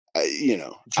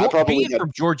 I probably Being had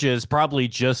from Georgia is probably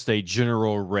just a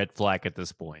general red flag at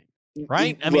this point,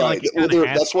 right? I mean, right. like it Well, kind of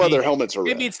has that's to why be. their helmets are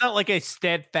Maybe red. it's not like a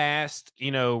steadfast,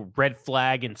 red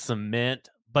flag and cement,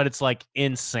 but it's like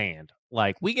in sand.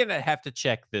 Like we gonna have to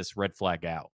check this red flag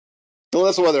out. Well,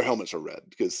 that's why their helmets are red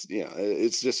because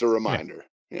it's just a Yeah. reminder.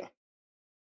 Yeah.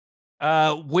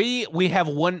 We have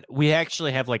one. We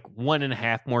actually have like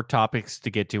 1.5 more topics to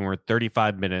get to. We're at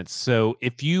 35 minutes. So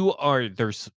if you are,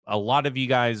 there's a lot of you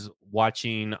guys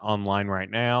watching online right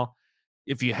now.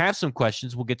 If you have some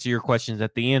questions, we'll get to your questions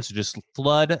at the end. So just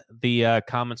flood the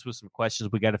comments with some questions.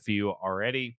 We got a few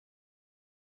already.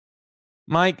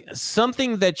 Mike,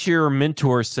 something that your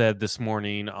mentor said this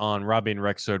morning on Robbie and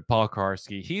Rexford, Paul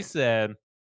Karski, he said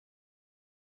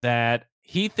that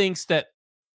he thinks that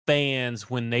fans,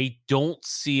 when they don't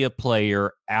see a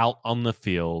player out on the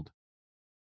field,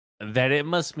 that it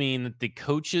must mean that the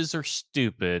coaches are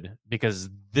stupid because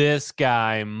this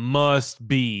guy must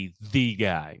be the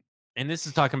guy. And this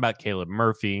is talking about Caleb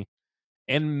Murphy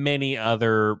and many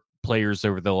other players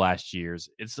over the last years.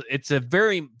 It's a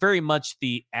very, very much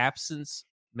the absence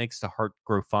makes the heart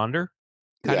grow fonder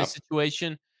kind Yeah. of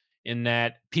situation, in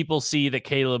that people see that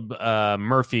Caleb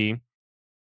Murphy,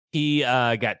 he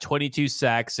got 22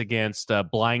 sacks against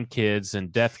blind kids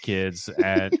and deaf kids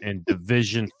in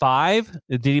Division 5.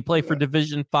 Did he play for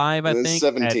Division 5, I think, at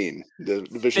 17,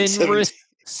 Division Fenris 17.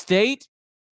 State?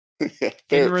 Yeah,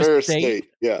 Fenris Ferris State? State.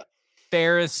 Yeah.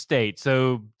 Ferris State.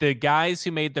 So the guys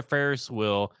who made the Ferris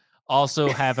wheel also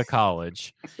have a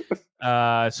college.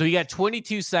 So he got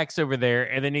 22 sacks over there,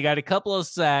 and then he got a couple of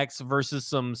sacks versus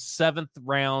some 7th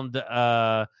round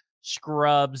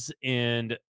scrubs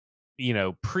in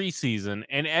preseason,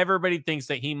 and everybody thinks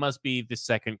that he must be the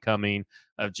second coming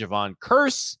of Javon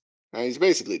Curse. He's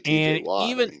basically TJ And Watt.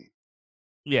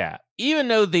 even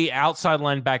though the outside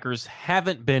linebackers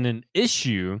haven't been an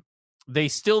issue, they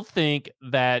still think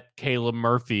that Caleb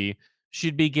Murphy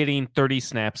should be getting 30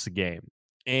 snaps a game.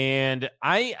 And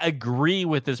I agree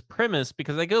with this premise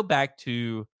because I go back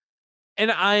to,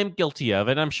 and I'm guilty of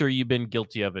it. I'm sure you've been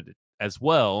guilty of it as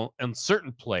well. And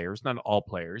certain players, not all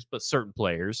players, but certain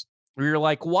players, where you're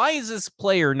like, why is this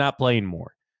player not playing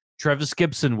more? Travis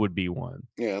Gibson would be one.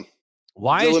 Yeah.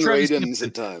 Why is Dylan Travis Radins Gibson?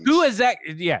 at times. Who is that?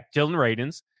 Yeah, Dylan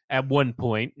Radins at one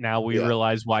point. Now we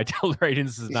realize why Dylan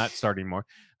Radins is not starting more.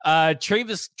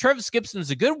 Travis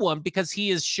Gibson's a good one because he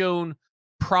has shown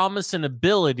promise and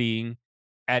ability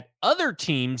at other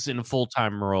teams in a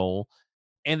full-time role,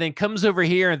 and then comes over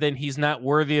here and then he's not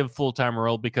worthy of full-time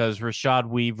role because Rashad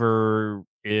Weaver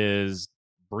is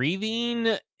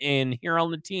breathing in here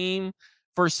on the team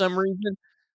for some reason.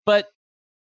 But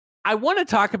I want to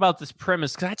talk about this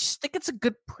premise because I just think it's a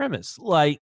good premise.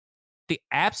 Like, the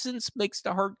absence makes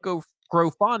the heart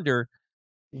grow fonder.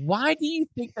 Why do you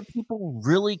think that people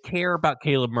really care about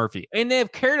Caleb Murphy? And they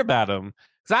have cared about him.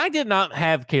 Because I did not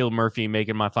have Caleb Murphy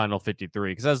making my final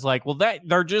 53. Because I was like, well,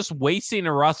 they're just wasting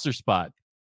a roster spot.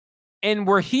 And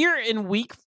we're here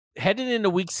headed into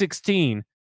week 16.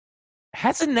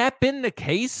 Hasn't that been the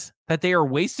case that they are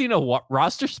wasting a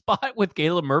roster spot with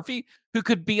Caleb Murphy, who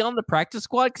could be on the practice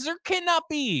squad? Because there cannot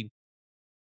be.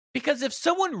 Because if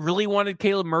someone really wanted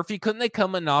Caleb Murphy, couldn't they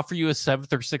come and offer you a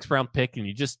 7th or 6th round pick and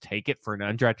you just take it for an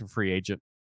undrafted free agent?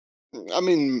 I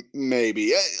mean,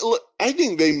 maybe. I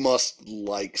think they must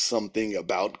like something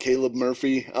about Caleb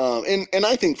Murphy. And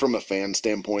I think from a fan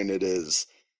standpoint, it is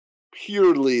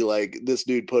purely like this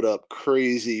dude put up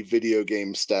crazy video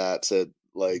game stats at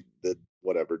like the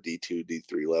whatever D2,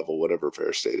 D3 level, whatever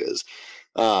Fair State is.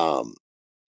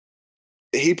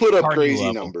 He put up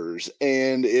crazy numbers,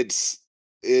 and it's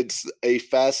a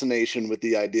fascination with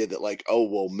the idea that like, oh,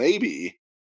 well, maybe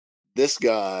this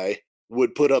guy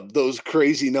would put up those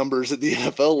crazy numbers at the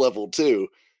NFL level too,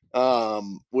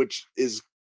 which is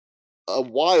a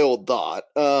wild thought.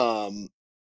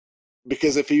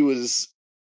 Because if he was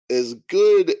as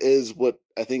good as what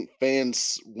I think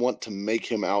fans want to make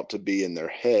him out to be in their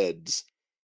heads,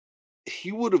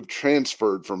 he would have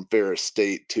transferred from Ferris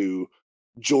State to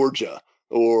Georgia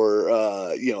or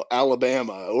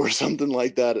Alabama or something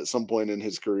like that at some point in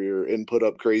his career and put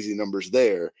up crazy numbers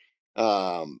there,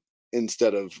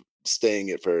 instead of staying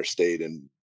at Ferris State and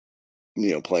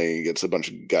playing against a bunch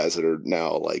of guys that are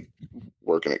now like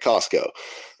working at Costco.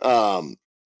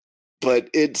 But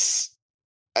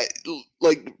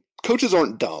like coaches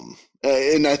aren't dumb,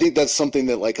 and I think that's something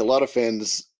that like a lot of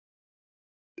fans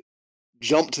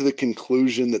jump to the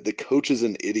conclusion that the coach is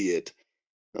an idiot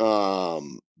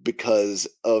because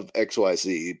of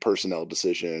XYZ personnel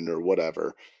decision or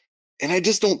whatever. And I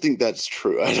just don't think that's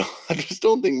true. I just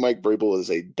don't think Mike Vrabel is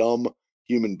a dumb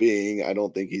human being. I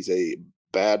don't think he's a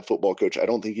bad football coach. I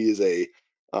don't think he is a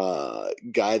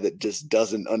guy that just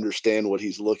doesn't understand what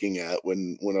he's looking at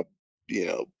when a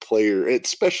player,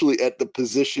 especially at the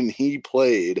position he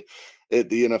played at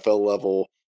the NFL level,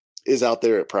 is out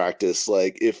there at practice.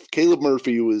 Like if Caleb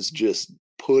Murphy was just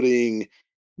putting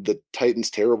the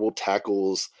Titans' terrible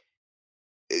tackles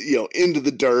into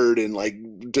the dirt and like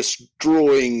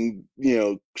destroying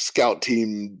scout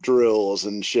team drills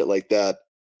and shit like that,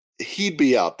 he'd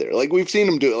be out there. Like we've seen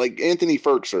him do it. Like Anthony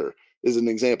Firkser is an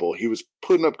example. He was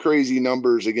putting up crazy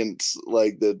numbers against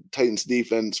like the Titans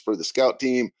defense for the scout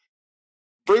team.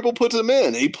 Vrabel puts him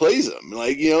in. He plays him.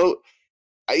 Like,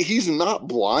 he's not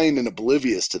blind and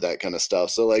oblivious to that kind of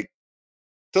stuff. So, like,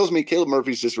 tells me Caleb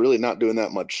Murphy's just really not doing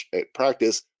that much at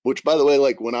practice, which, by the way,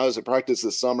 like when I was at practice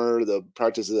this summer, the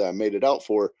practices that I made it out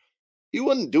for, he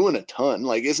wasn't doing a ton.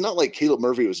 Like, it's not like Caleb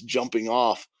Murphy was jumping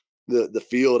off the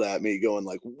field at me going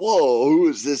like, whoa, who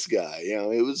is this guy?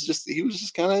 He was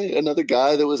just kind of another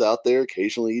guy that was out there.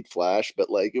 Occasionally he'd flash, but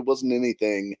like it wasn't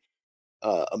anything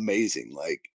amazing.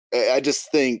 Like, I just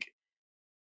think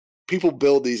people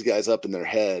build these guys up in their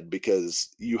head because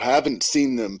you haven't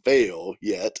seen them fail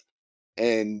yet.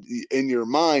 And in your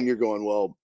mind, you're going,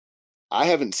 well, I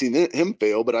haven't seen him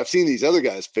fail, but I've seen these other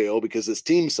guys fail because this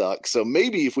team sucks. So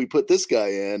maybe if we put this guy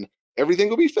in, everything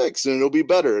will be fixed and it'll be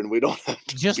better, and we don't have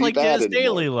to Just be like bad Dennis anymore.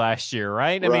 Daly last year,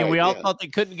 right? I mean, we all thought they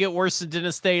couldn't get worse than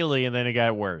Dennis Daly, and then it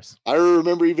got worse. I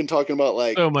remember even talking about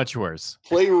like so much worse.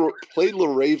 Play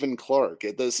LaRaven Clark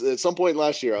at some point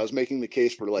last year. I was making the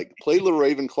case for like play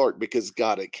LaRaven Clark because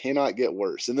God, it cannot get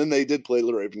worse. And then they did play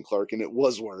LaRaven Clark, and it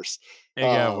was worse. It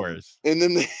got worse. And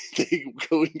then they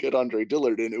go and get Andre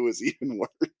Dillard, and it was even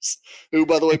worse. Who,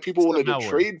 by the way, people wanted to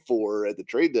trade for at the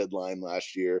trade deadline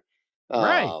last year.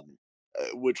 Right.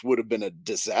 Which would have been a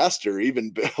disaster,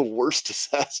 even a worse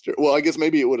disaster. Well, I guess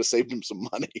maybe it would have saved him some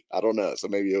money. I don't know. So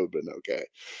maybe it would have been okay.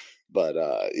 But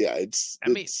yeah, it's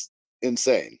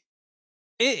insane.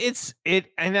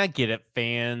 And I get it,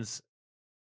 fans.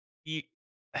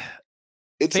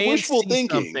 It's wishful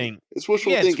thinking. It's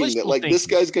wishful thinking that like this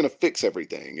guy's gonna fix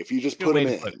everything if you just put him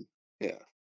in. Yeah.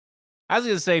 I was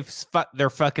gonna say they're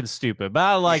fucking stupid, but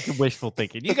I like wishful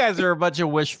thinking. You guys are a bunch of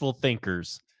wishful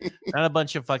thinkers, not a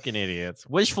bunch of fucking idiots.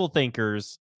 Wishful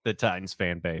thinkers, the Titans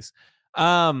fan base.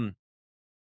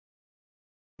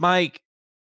 Mike,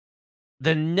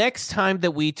 the next time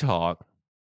that we talk,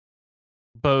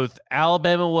 both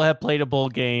Alabama will have played a bowl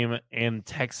game and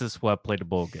Texas will have played a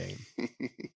bowl game.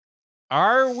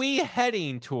 Are we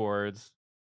heading towards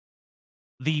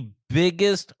the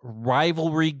biggest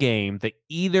rivalry game that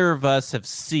either of us have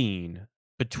seen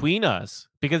between us?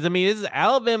 Because, I mean, this is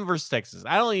Alabama versus Texas.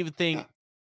 I don't even think,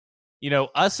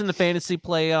 us in the fantasy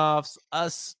playoffs,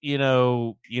 us,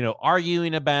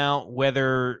 arguing about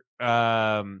whether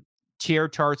Chair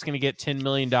Tart's going to get $10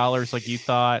 million like you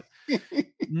thought.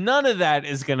 None of that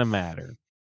is going to matter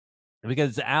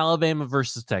because it's Alabama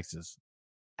versus Texas.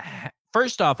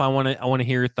 First off, I want to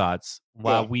hear your thoughts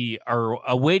while we are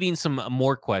awaiting some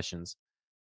more questions.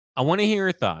 I want to hear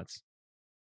your thoughts.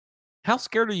 How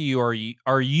scared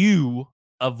are you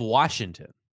of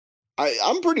Washington?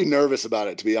 I'm pretty nervous about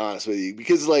it, to be honest with you,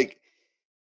 because like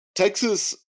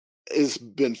Texas has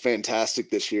been fantastic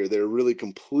this year. They're a really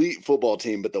complete football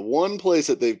team, but the one place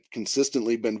that they've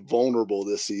consistently been vulnerable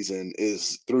this season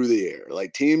is through the air.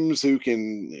 Like teams who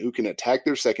can attack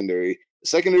their secondary. The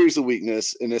secondary is the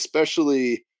weakness, and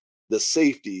especially the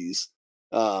safeties.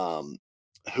 Their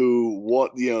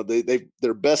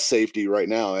best safety right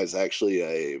now is actually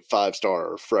a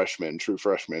 5-star true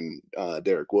freshman,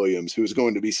 Derek Williams, who is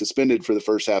going to be suspended for the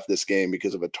first half of this game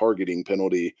because of a targeting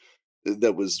penalty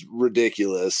that was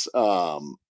ridiculous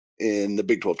in the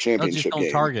Big 12 championship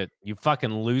game. Target, you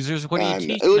fucking losers. What are you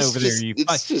teaching over there?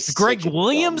 It's just Greg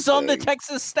Williams on the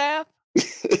Texas staff?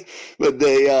 But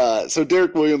so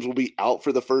Derek Williams will be out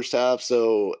for the first half,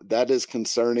 so that is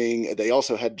concerning. They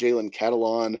also had Jalen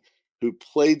Catalon, who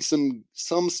played some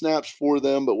snaps for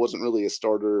them, but wasn't really a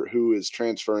starter, who is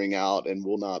transferring out and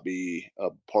will not be a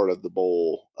part of the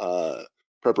bowl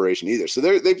preparation either. So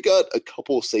they've got a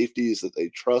couple safeties that they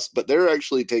trust, but they're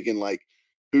actually taking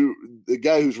the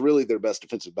guy who's really their best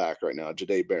defensive back right now,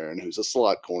 Jahdae Barron, who's a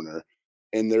slot corner,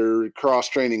 and they're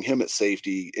cross-training him at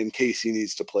safety in case he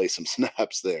needs to play some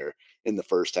snaps there in the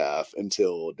first half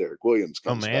until Derek Williams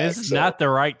comes back. This is not the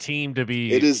right team to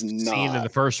be seen in the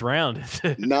first round, is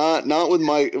it? Not with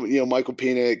Michael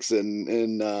Penix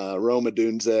and Roma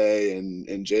Dunze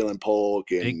and Jalen Polk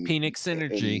and Big Penix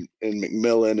energy and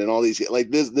McMillan and all these. Like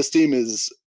this team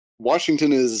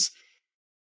Washington is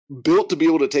built to be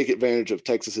able to take advantage of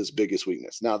Texas's biggest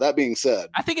weakness. Now, that being said,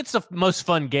 I think it's the most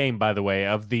fun game, by the way,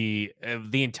 of the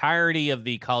entirety of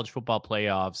the college football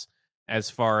playoffs, as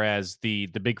far as the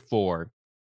Big Four.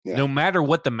 Yeah. No matter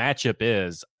what the matchup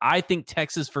is, I think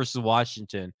Texas versus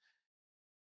Washington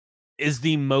is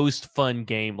the most fun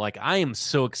game. Like, I am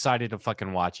so excited to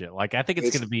fucking watch it. Like, I think it's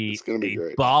going to be a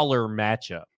great baller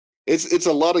matchup. It's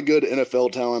a lot of good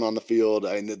NFL talent on the field.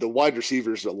 I mean, the wide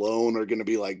receivers alone are going to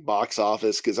be like box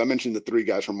office, because I mentioned the 3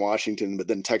 guys from Washington, but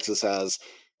then Texas has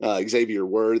Xavier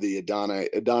Worthy,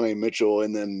 Adonai Mitchell,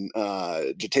 and then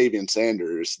Jatavian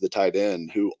Sanders, the tight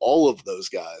end, who all of those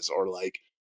guys are like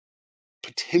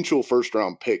potential first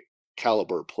round pick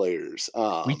caliber players.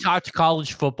 We talked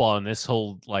college football, and this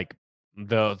whole like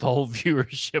the whole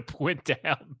viewership went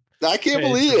down. I can't It's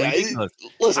believe it. ridiculous.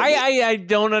 Listen, I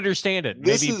don't understand it.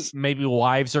 this is Maybe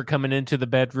wives are coming into the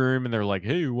bedroom and they're like,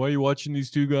 "Hey, why are you watching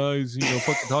these two guys?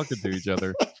 Fucking talking to each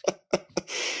other."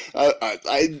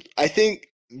 I think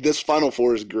this Final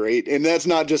Four is great, and that's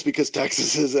not just because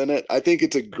Texas is in it. I think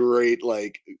it's a great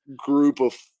like group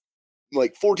of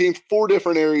like four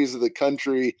different areas of the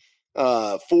country,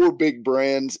 four big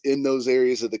brands in those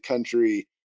areas of the country.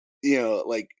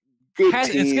 Like good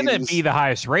teams. It's going to be the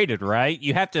highest rated, right?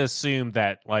 You have to assume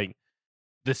that like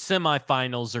the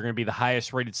semifinals are going to be the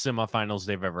highest rated semifinals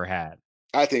they've ever had.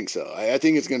 I think so. I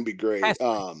think it's going to be great.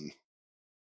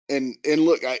 And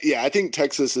look, I think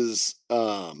Texas is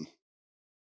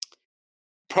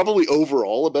probably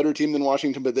overall a better team than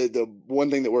Washington. But the one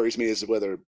thing that worries me is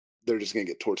whether they're just going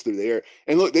to get torched through the air.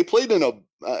 And look, they played in a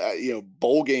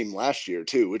bowl game last year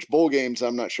too. Which bowl games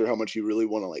I'm not sure how much you really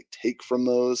want to like take from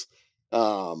those.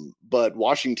 But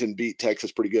Washington beat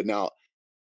Texas pretty good. Now,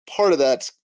 part of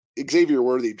that's Xavier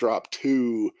Worthy dropped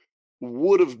 2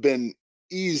 would have been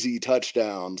easy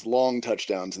touchdowns, long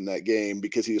touchdowns in that game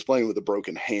because he was playing with a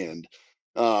broken hand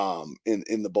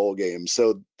in the bowl game.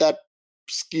 So that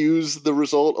skews the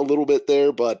result a little bit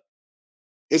there, but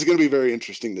it's going to be very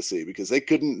interesting to see because they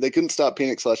couldn't stop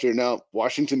Penix last year. Now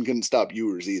Washington couldn't stop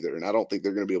Ewers either, and I don't think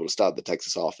they're going to be able to stop the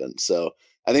Texas offense. So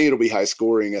I think it'll be high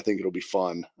scoring. I think it'll be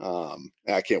fun.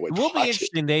 I can't wait. It will be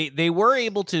interesting. They were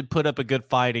able to put up a good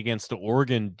fight against the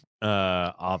Oregon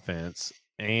offense,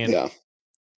 and yeah.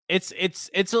 It's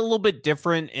a little bit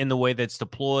different in the way that's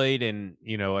deployed and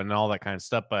and all that kind of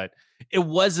stuff, but it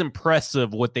was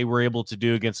impressive what they were able to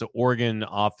do against the Oregon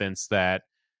offense that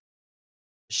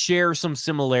share some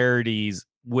similarities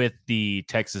with the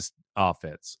Texas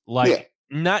offense. Like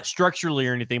not structurally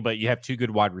or anything, but you have 2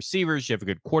 good wide receivers, you have a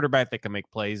good quarterback that can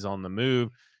make plays on the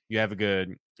move, you have a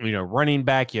good, running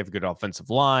back, you have a good offensive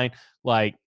line.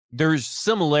 Like there's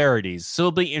similarities. So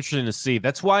it'll be interesting to see.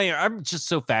 That's why I'm just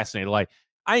so fascinated. Like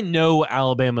I know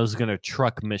Alabama's going to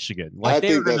truck Michigan. Like I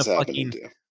think that's happening too.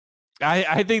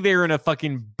 I think they're going to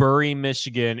fucking bury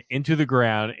Michigan into the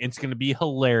ground. It's going to be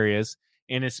hilarious.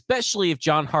 And especially if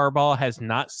John Harbaugh has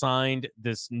not signed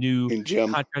this new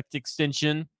contract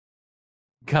extension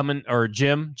coming, or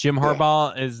Jim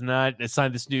Harbaugh is not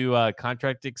signed this new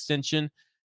contract extension,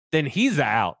 then he's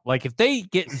out. Like if they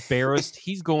get embarrassed,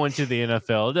 he's going to the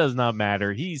NFL. It does not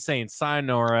matter. He's saying,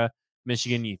 sayonara,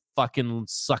 Michigan, you fucking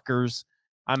suckers.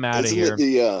 I'm out of here. Isn't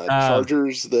it the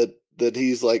Chargers that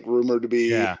he's like rumored to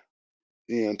be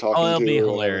talking to? Oh, it'll be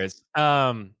hilarious.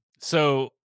 So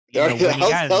how's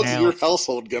your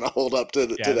household gonna hold up to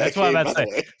that? That's what I'm about to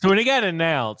say. So when it got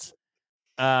announced,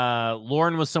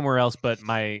 Lauren was somewhere else, but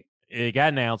it got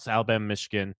announced, Alabama,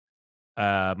 Michigan.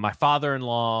 My father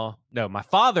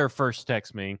first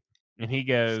texts me and he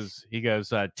goes,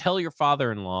 tell your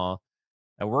father-in-law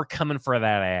that we're coming for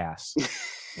that ass.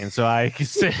 And so I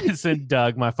sent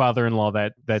Doug, my father-in-law,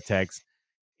 that text.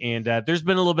 And there's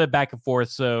been a little bit back and forth.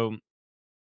 So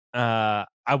I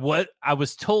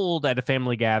was told at a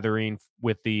family gathering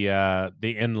with the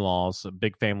in-laws, a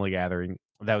big family gathering,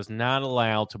 that I was not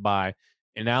allowed to buy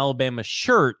an Alabama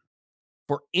shirt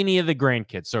for any of the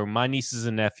grandkids. So my nieces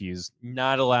and nephews,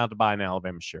 not allowed to buy an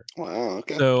Alabama shirt. Wow,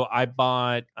 okay. So I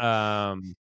bought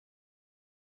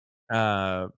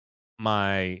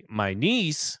my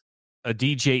niece, a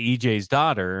DJ EJ's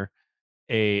daughter,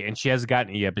 and she hasn't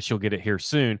gotten it yet, but she'll get it here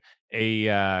soon.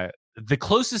 The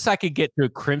closest I could get to a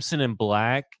crimson and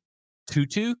black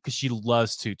tutu, because she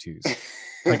loves tutus.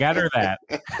 I got her that.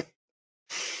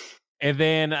 And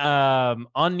then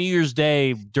on New Year's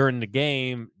Day during the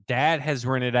game, Dad has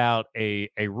rented out a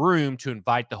room to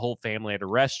invite the whole family at a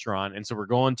restaurant. And so we're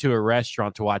going to a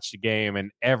restaurant to watch the game,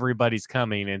 and everybody's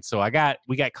coming. And so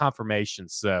we got confirmation.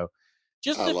 So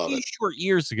just a few short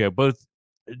years ago, both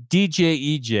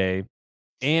DJ EJ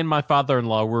and my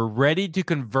father-in-law were ready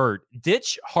to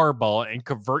ditch Harbaugh and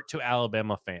convert to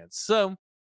Alabama fans. So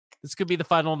this could be the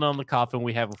final nail in the coffin.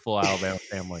 We have a full Alabama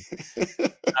family.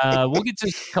 We'll get to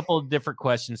a couple of different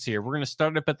questions here. We're going to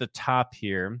start up at the top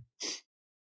here.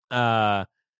 Gut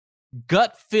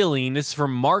feeling. This is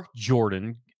from Mark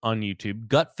Jordan on YouTube.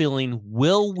 Gut feeling.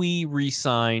 Will we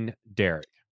re-sign Derek?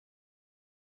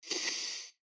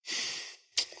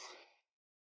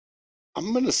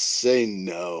 I'm going to say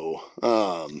no.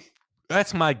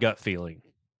 That's my gut feeling.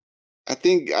 I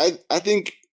think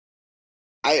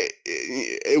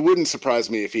it wouldn't surprise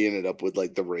me if he ended up with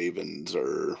like the Ravens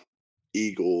or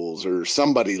Eagles or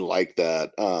somebody like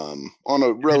that, on a And then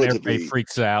everybody relatively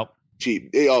freaks out.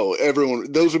 cheap. Oh,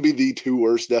 everyone, those would be the two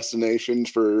worst destinations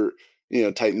for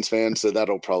Titans fans. So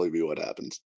that'll probably be what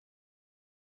happens.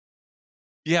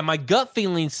 Yeah, my gut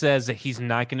feeling says that he's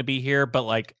not going to be here, but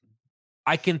like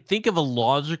I can think of a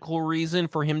logical reason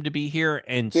for him to be here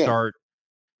and Yeah, start.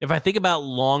 If I think about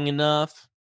long enough,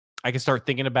 I can start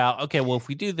thinking about, okay, well, if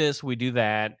we do this, we do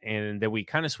that, and then we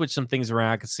kind of switch some things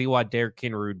around. I can see why Derrick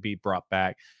Henry would be brought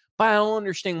back, but I don't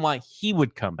understand why he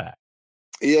would come back.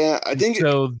 yeah. I think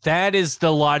So that is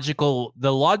the logical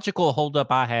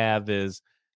holdup I have is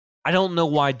I don't know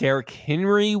why Derrick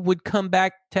Henry would come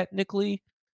back technically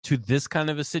to this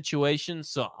kind of a situation.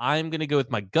 So I'm going to go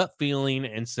with my gut feeling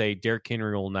and say Derrick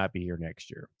Henry will not be here next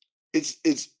year.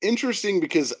 it's interesting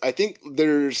because I think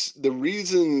there's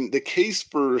the case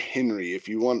for Henry. If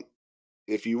you want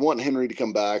Henry to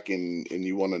come back and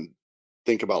you want to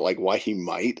think about like why he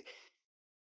might,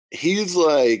 he's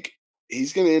like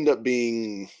he's going to end up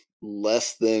being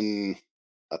less than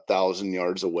 1,000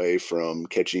 yards away from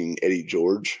catching Eddie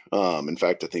George. In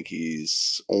fact, I think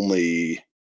he's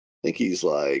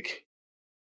like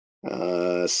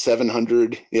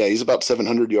 700. Yeah, he's about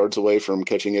 700 yards away from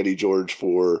catching Eddie George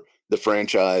for the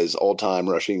franchise all-time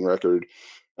rushing record.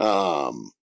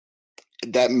 Um,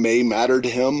 that may matter to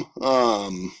him.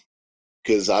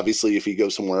 Because obviously if he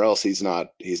goes somewhere else, he's not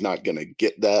going to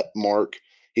get that mark.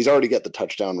 He's already got the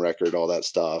touchdown record, all that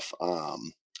stuff.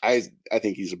 I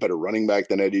think he's a better running back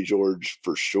than Eddie George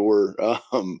for sure.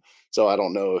 So I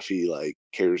don't know if he like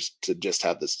cares to just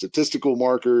have the statistical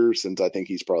marker, since I think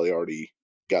he's probably already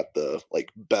got the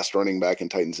like best running back in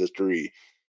Titans history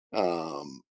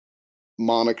um,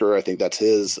 moniker. I think that's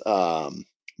his.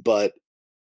 But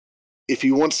if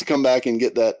he wants to come back and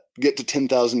get to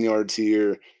 10,000 yards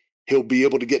here, he'll be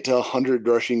able to get to 100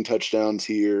 rushing touchdowns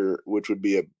here, which would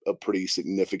be a pretty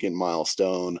significant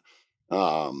milestone.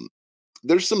 Um,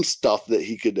 there's some stuff that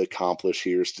he could accomplish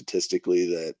here statistically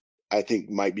that I think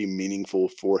might be meaningful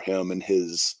for him and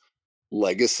his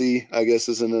legacy, I guess,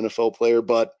 as an NFL player.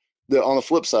 But on the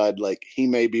flip side, like he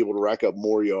may be able to rack up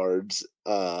more yards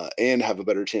and have a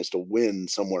better chance to win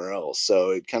somewhere else. So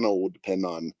it kind of will depend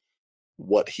on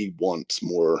what he wants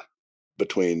more,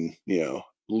 between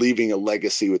leaving a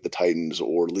legacy with the Titans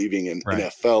or leaving an Right.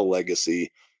 NFL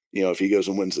legacy. If he goes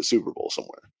and wins the Super Bowl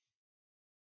somewhere.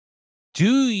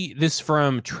 This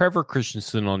from Trevor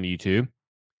Christensen on YouTube.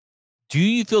 Do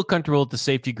you feel comfortable with the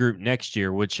safety group next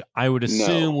year, which I would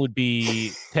assume No, would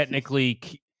be technically,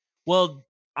 well,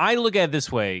 I look at it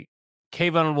this way.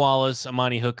 Kayvon Wallace,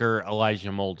 Amani Hooker, Elijah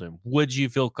Molden. Would you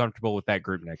feel comfortable with that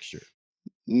group next year?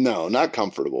 no, not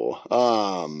comfortable.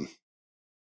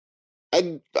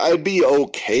 I'd be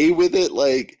okay with it.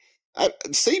 Like,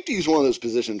 safety is one of those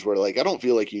positions where, like, I don't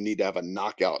feel like you need to have a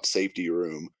knockout safety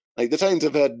room. Like the Titans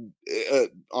have had,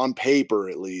 on paper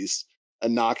at least, a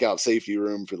knockout safety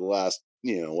room for the last,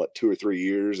 2 or 3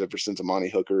 years, ever since Amani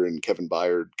Hooker and Kevin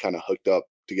Byard kind of hooked up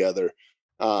together.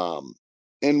 Um,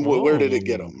 and where did it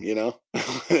get Oh, them?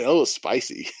 Oh,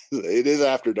 spicy. It is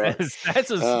after dark. that's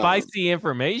a Um, spicy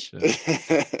information.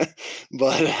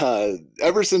 but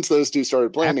ever since those two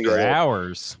started playing After together,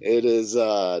 hours. it is.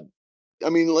 I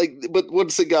mean, like, but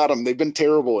what's it got them? They've been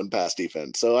terrible in pass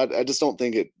defense, so I just don't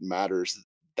think it matters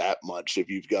that much if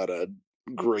you've got a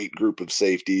great group of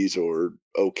safeties or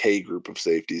okay group of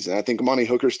safeties. And I think Amani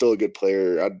Hooker's still a good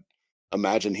player. I'd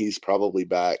imagine he's probably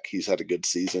back. He's had a good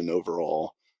season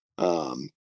overall. Um,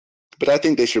 but I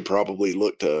think they should probably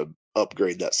look to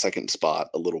upgrade that second spot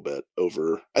a little bit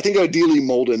over. I think ideally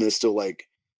Molden is still like,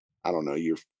 I don't know,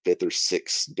 your fifth or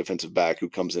sixth defensive back who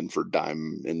comes in for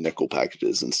dime and nickel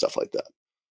packages and stuff like that.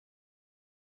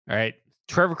 All right.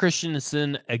 Trevor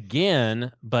Christensen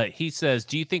again, but he says,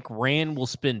 do you think Rand will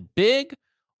spend big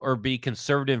or be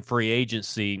conservative in free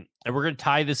agency? And we're going to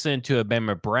tie this into a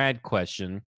Bama Brad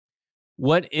question.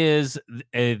 What is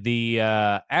the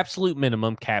absolute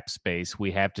minimum cap space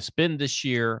we have to spend this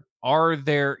year? Are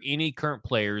there any current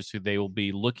players who they will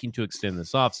be looking to extend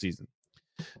this offseason?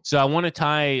 So I want to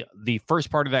tie the first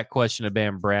part of that question of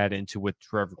Bam Brad into what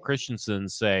Trevor Christensen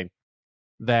say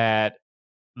that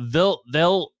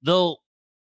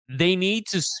they need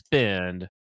to spend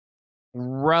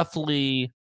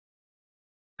roughly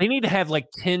they need to have like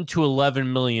 10 to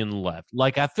 11 million left.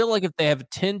 Like I feel like if they have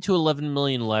 10 to 11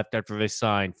 million left after they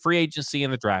sign free agency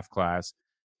in the draft class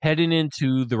heading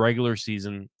into the regular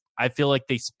season, I feel like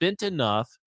they spent enough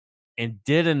and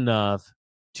did enough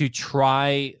to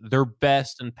try their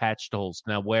best and patch holes.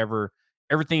 Now, whether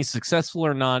everything's successful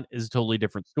or not is a totally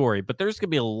different story. But there's going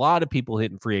to be a lot of people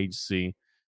hitting free agency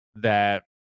that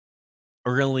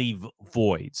are going to leave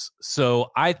voids. So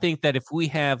I think that if we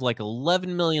have like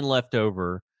 11 million left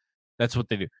over, that's what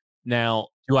they do. Now,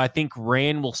 do I think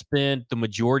Rand will spend the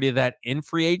majority of that in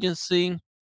free agency?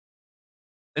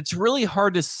 It's really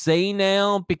hard to say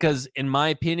now because, in my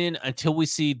opinion, until we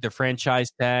see the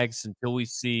franchise tags, until we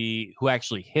see who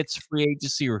actually hits free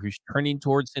agency or who's trending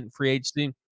towards hitting free agency,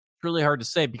 it's really hard to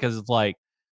say because it's like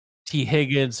T.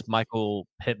 Higgins, Michael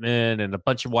Pittman, and a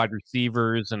bunch of wide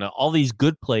receivers and all these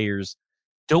good players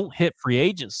don't hit free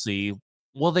agency.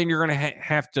 Well, then you're going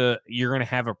to you're going to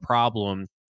have a problem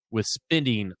with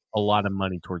spending a lot of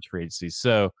money towards free agency.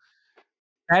 So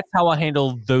that's how I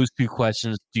handle those two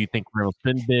questions. Do you think we're going to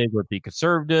spend big or be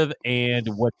conservative? And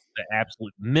what's the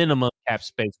absolute minimum cap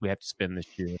space we have to spend this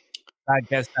year? I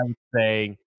guess I would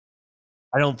say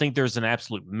I don't think there's an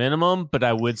absolute minimum, but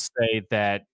I would say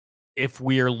that if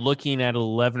we are looking at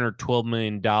 11 or 12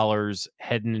 million dollars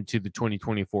heading into the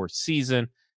 2024 season,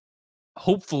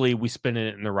 hopefully we spend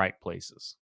it in the right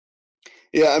places.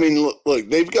 Yeah, I mean, look,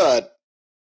 they've got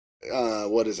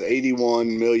what is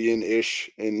 81 million ish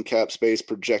in cap space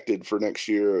projected for next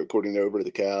year, according to Over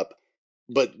the Cap.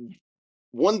 But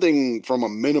one thing from a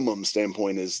minimum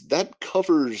standpoint is that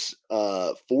covers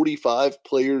 45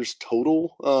 players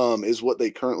total, is what they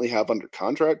currently have under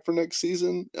contract for next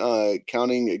season,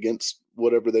 counting against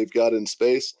whatever they've got in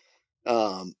space.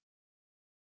 Um,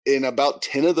 and about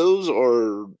 10 of those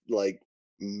are like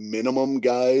minimum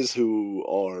guys who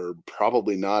are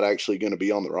probably not actually going to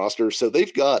be on the roster. So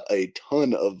they've got a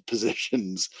ton of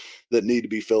positions that need to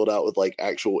be filled out with like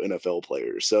actual NFL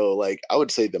players. So like I would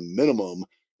say the minimum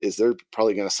is they're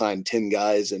probably going to sign 10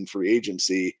 guys in free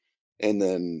agency and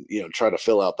then, try to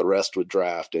fill out the rest with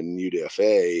draft and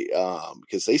UDFA,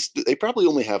 because they probably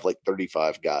only have like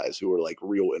 35 guys who are like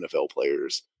real NFL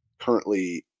players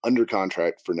currently under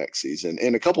contract for next season,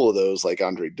 and a couple of those, like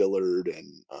Andre Dillard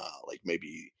and like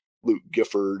maybe Luke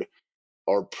Gifford,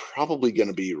 are probably going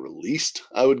to be released,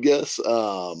 I would guess.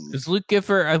 Is Luke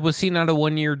Gifford, was he not a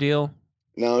 1-year deal?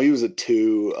 No, he was a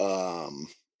 2,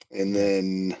 and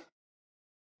then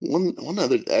one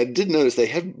other. I did notice they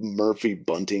have Murphy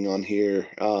Bunting on here.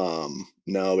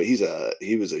 No, but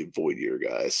he was a void year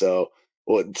guy. So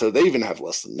they even have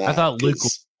less than I that thought Luke was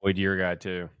because. a void-year guy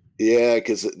too. Yeah,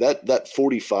 because that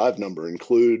 45 number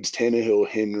includes Tannehill,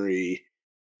 Henry,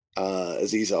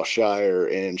 Aziz Al-Shire,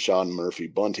 and Sean Murphy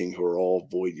Bunting, who are all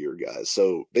void year guys.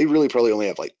 So they really probably only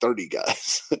have like 30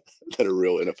 guys that are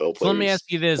real NFL players. So let me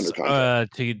ask you this, under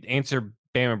contract. to answer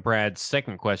Bam and Brad's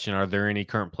second question, are there any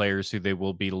current players who they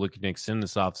will be looking to extend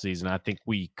this offseason? I think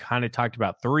we kind of talked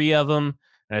about 3 of them,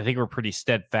 and I think we're pretty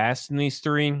steadfast in these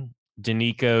 3.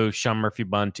 Danico, Sean Murphy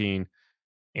Bunting,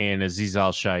 and Aziz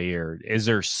Al-Shire. Is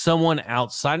there someone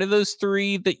outside of those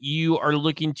 3 that you are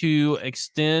looking to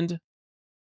extend?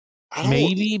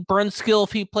 Maybe Brunskill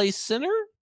if he plays center?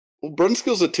 Well,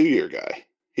 Brunskill's a 2-year guy.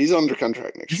 He's under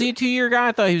contract next year. Is he a 2-year guy?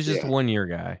 I thought he was just a 1-year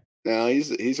guy. No,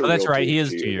 he's a that's real right. He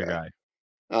is a 2-year 2-year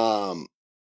guy.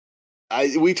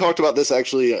 We talked about this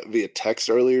actually via text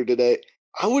earlier today.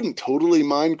 I wouldn't totally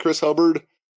mind Chris Hubbard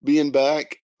being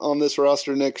back on this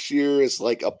roster next year as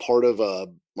like a part of a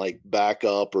like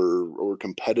backup or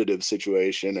competitive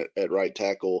situation at right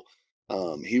tackle.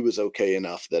 He was okay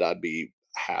enough that I'd be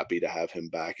happy to have him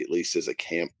back, at least as a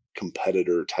camp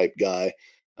competitor type guy.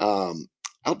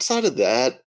 Outside of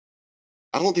that,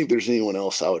 I don't think there's anyone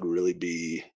else I would really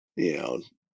be,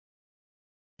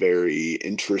 very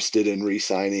interested in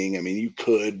re-signing. I mean, you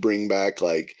could bring back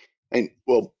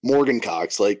Morgan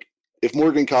Cox. Like, if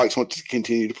Morgan Cox wants to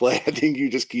continue to play, I think you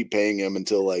just keep paying him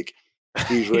until like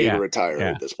he's ready to retire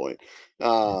at this point.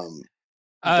 But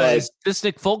this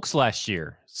Nick Folks last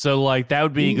year, so like that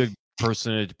would be a good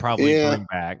person to probably bring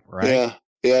back, right?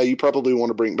 Yeah, you probably want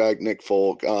to bring back Nick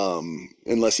Folk,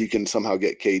 unless you can somehow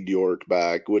get Cade York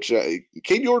back, which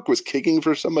Cade York was kicking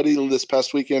for somebody this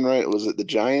past weekend, right? Was it the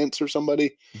Giants or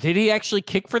somebody? Did he actually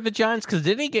kick for the Giants? Because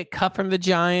didn't he get cut from the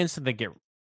Giants and then get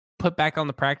put back on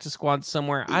the practice squad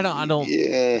somewhere? I don't.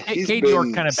 Yeah, Cade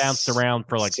York kind of bounced around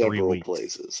for like 3 weeks.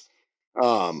 Places.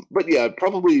 But yeah,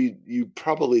 you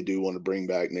probably do want to bring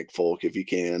back Nick Folk if you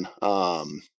can.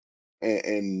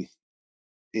 And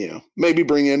maybe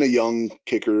bring in a young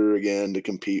kicker again to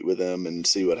compete with him and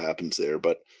see what happens there.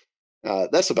 But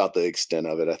that's about the extent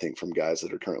of it, I think, from guys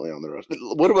that are currently on the roster.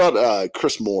 What about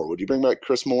Chris Moore? Would you bring back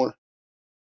Chris Moore?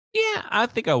 Yeah, I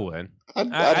think I would.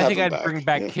 I think I'd bring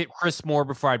back Chris Moore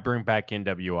before I bring back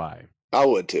NWI. I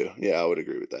would too. Yeah, I would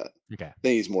agree with that. Okay. I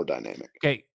think he's more dynamic.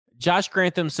 Okay. Josh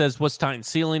Grantham says, what's Titans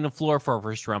ceiling and floor for our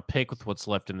first round pick with what's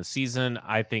left in the season?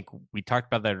 I think we talked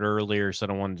about that earlier, so I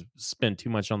don't want to spend too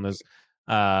much on this.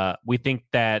 We think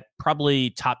that probably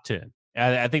top 10.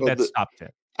 I think Well, that's top 10.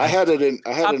 I That's had it in.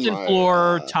 I had top in 10 my.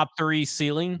 floor, top 3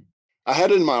 ceiling. I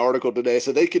had it in my article today,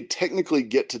 so they could technically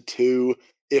get to 2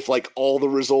 if like all the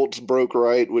results broke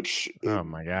right, which Oh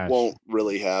my gosh. won't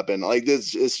really happen. Like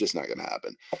this, it's just not going to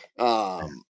happen. Yeah.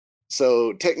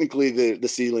 So technically, the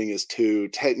ceiling is 2.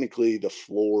 Technically, the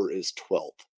floor is 12th.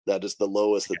 That is the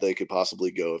lowest that they could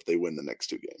possibly go if they win the next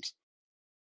 2 games.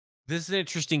 This is an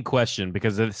interesting question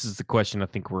because this is the question I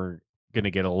think we're going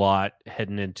to get a lot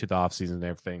heading into the offseason and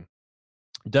everything.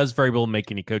 Does Vrabel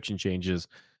make any coaching changes,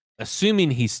 assuming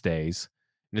he stays?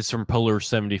 And it's from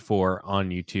Polar74 on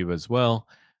YouTube as well.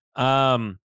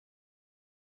 I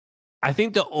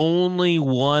think the only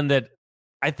one that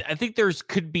I think there's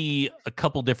could be a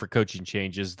couple different coaching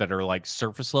changes that are like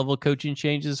surface level coaching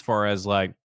changes, as far as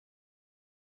like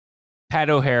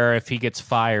Pat O'Hara, if he gets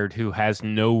fired, who has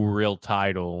no real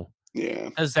title, Yeah,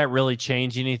 does that really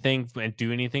change anything and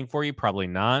do anything for you? Probably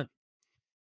not.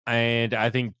 And I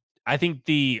think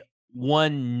the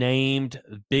one named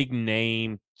big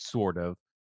name sort of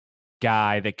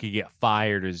guy that could get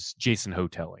fired is Jason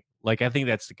Hotelling. Like I think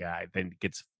that's the guy that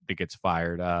gets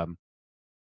fired.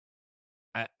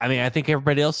 I mean, I think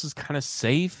everybody else is kind of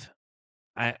safe.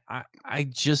 I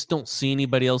just don't see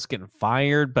anybody else getting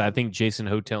fired, but I think Jason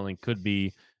Hotelling could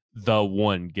be the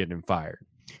one getting fired.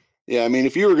 yeah. I mean,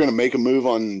 if you were going to make a move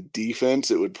on defense,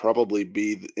 it would probably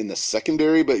be in the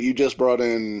secondary. But you just brought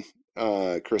in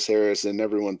Chris Harris, and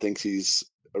everyone thinks he's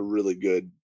a really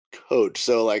good coach.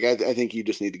 So, like, I think you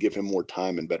just need to give him more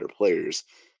time and better players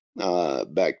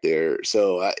back there.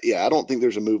 So, yeah, I don't think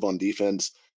there's a move on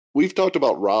defense. We've talked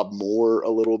about Rob Moore a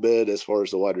little bit as far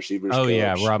as the wide receivers Oh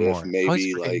yeah, coach. Rob If Moore. I always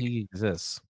maybe forget like he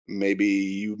exists. maybe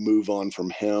you move on from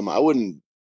him, I wouldn't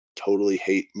totally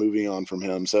hate moving on from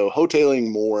him. So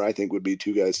Hoteling Moore, I think, would be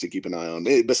 2 guys to keep an eye on.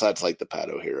 Besides like the Pat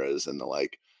O'Haras and the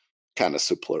like kind of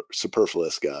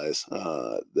superfluous guys that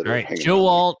All are right, hanging Joe around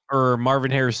there. Alt or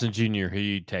Marvin Harrison Jr. Who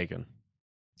you taking?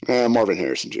 Marvin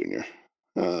Harrison Jr.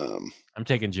 Um, I'm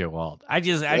taking Joe Alt. I eh,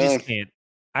 just can't.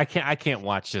 I can't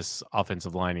watch this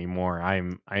offensive line anymore.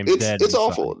 I'm dead it's inside.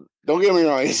 awful. Don't get me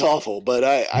wrong, it's awful. But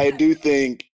I do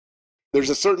think there's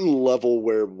a certain level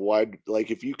where like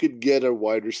if you could get a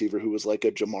wide receiver who was like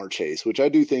a Jamar Chase, which I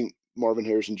do think Marvin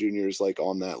Harrison Jr. is like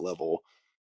on that level,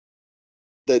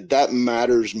 that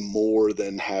matters more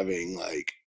than having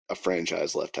like a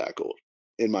franchise left tackle,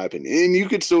 in my opinion. And you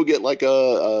could still get like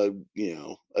a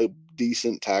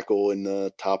decent tackle in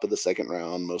the top of the second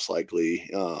round, most likely.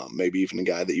 Maybe even a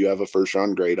guy that you have a first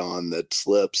round grade on that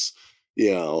slips.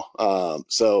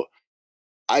 So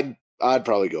I'd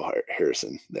probably go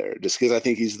Harrison there just because I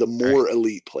think he's the All right. more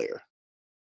elite player.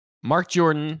 Mark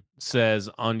Jordan says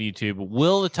on YouTube,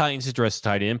 will the Titans address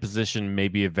tight end position,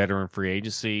 maybe a veteran free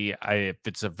agency? If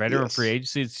it's a veteran free Yes.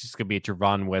 agency, it's just gonna be a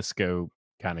Trevon Wesco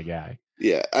kind of guy.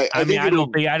 Yeah. I I mean, think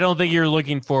it'll. I don't think you're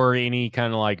looking for any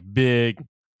kind of like big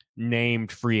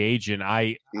named free agent.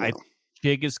 I No.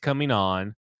 Chig is coming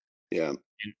on. Yeah.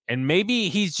 And maybe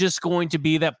he's just going to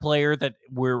be that player that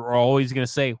we're always going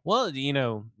to say, well,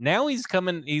 now he's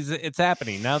coming. It's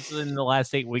happening. Now it's in the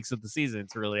last 8 weeks of the season.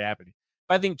 It's really happening.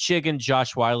 But I think Chig and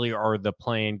Josh Wiley are the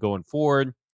plan going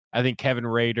forward. I think Kevin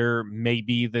Rader may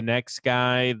be the next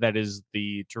guy that is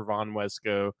the Trevon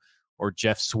Wesco or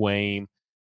Jeff Swaim.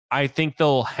 I think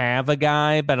they'll have a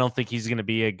guy, but I don't think he's going to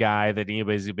be a guy that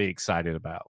anybody's going to be excited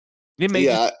about. It may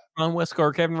just Yeah. be Trevon Wesco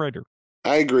or Kevin Rader.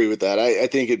 I agree with that. I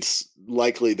think it's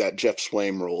likely that Jeff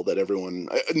Swaim role that everyone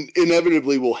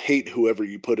inevitably will hate whoever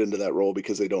you put into that role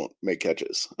because they don't make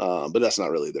catches. But that's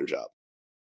not really their job.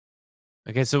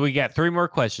 Okay, so we got 3 more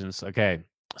questions. Okay.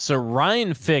 So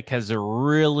Ryan Fick has a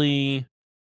really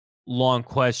long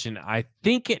question. I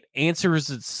think it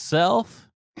answers itself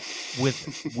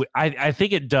with I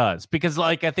think it does because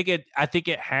like I think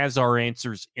it has our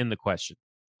answers in the question.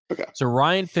 Okay. So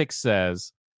Ryan Fick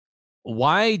says,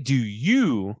 "Why do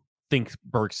you think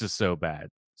Burks is so bad?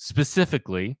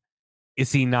 Specifically,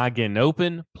 is he not getting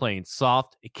open, playing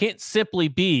soft? It can't simply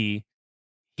be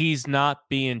he's not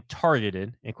being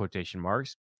targeted in quotation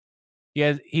marks.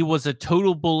 He was a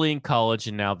total bully in college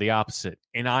and now the opposite.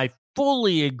 And I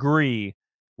fully agree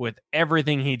with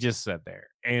everything he just said there.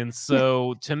 And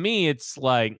so to me, it's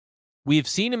like we've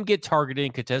seen him get targeted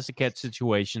in contested catch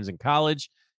situations in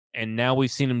college, and now we've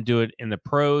seen him do it in the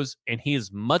pros, and he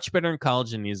is much better in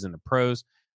college than he is in the pros.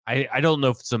 I don't know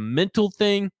if it's a mental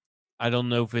thing. I don't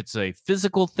know if it's a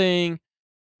physical thing.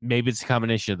 Maybe it's a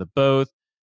combination of the both.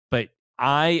 But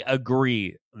I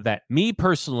agree that me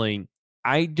personally,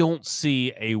 I don't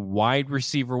see a wide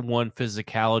receiver one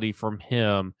physicality from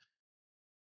him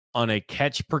on a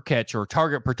catch per catch or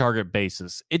target per target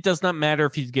basis. It does not matter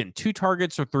if he's getting 2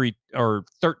 targets or 3 or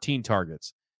 13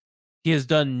 targets. He has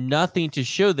done nothing to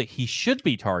show that he should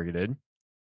be targeted.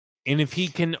 And if he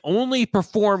can only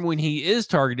perform when he is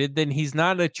targeted, then he's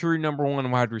not a true number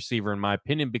one wide receiver, in my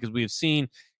opinion, because we have seen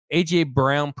A.J.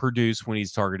 Brown produce when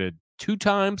he's targeted 2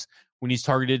 times, when he's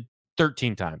targeted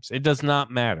 13 times. It does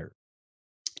not matter.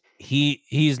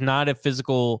 He's not a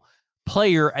physical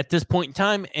player at this point in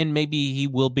time, and maybe he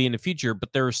will be in the future,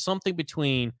 but there is something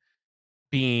between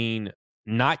being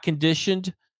not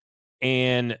conditioned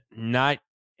and not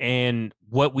and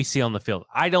what we see on the field.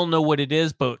 I don't know what it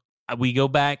is, but we go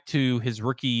back to his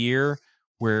rookie year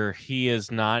where he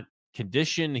is not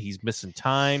conditioned, he's missing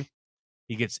time.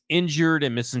 He gets injured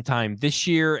and missing time this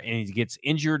year, and he gets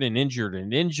injured and injured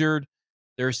and injured.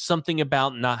 There's something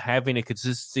about not having a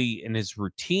consistency in his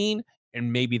routine,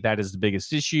 and maybe that is the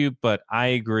biggest issue, but I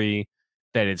agree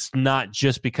that it's not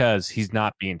just because he's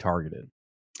not being targeted.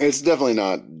 It's definitely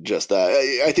not just that.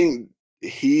 I think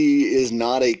he is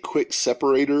not a quick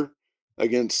separator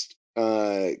against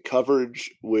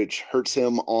coverage, which hurts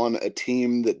him on a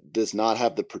team that does not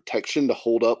have the protection to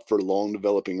hold up for long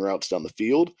developing routes down the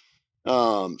field.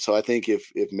 So I think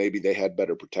if maybe they had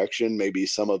better protection, maybe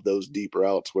some of those deep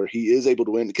routes where he is able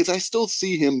to win, because I still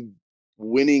see him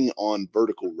winning on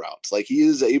vertical routes. Like, he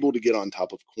is able to get on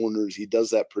top of corners. He does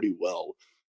that pretty well.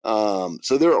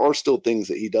 So there are still things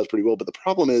that he does pretty well, but the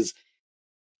problem is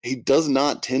he does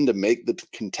not tend to make the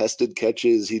contested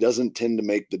catches. He doesn't tend to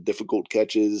make the difficult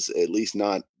catches, at least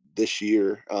not this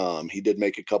year. He did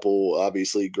make a couple,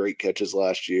 obviously, great catches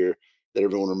last year that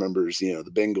everyone remembers, the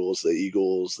Bengals, the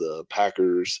Eagles, the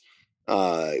Packers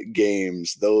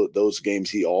games. Those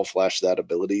games, he all flashed that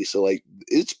ability. So, like,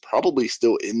 it's probably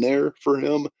still in there for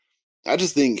him. I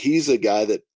just think he's a guy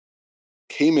that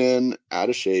came in out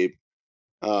of shape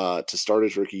to start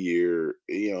his rookie year,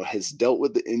 has dealt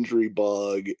with the injury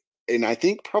bug, and I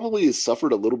think probably has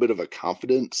suffered a little bit of a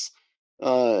confidence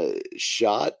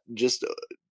shot just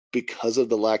because of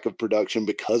the lack of production,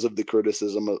 because of the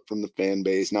criticism from the fan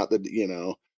base. Not that,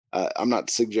 I'm not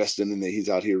suggesting that he's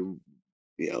out here,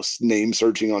 name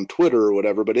searching on Twitter or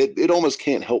whatever, but it almost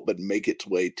can't help but make its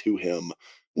way to him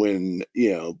when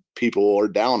people are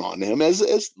down on him,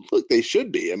 as look, they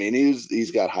should be. I mean,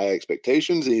 he's got high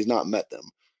expectations and he's not met them.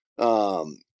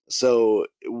 So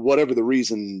whatever the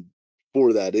reason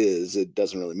for that is, it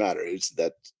doesn't really matter. It's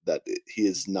that he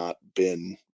has not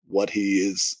been what he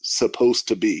is supposed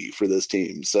to be for this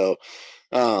team. So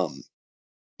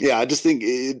yeah, I just think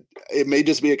it may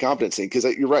just be a confidence thing, because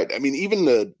you're right. I mean, even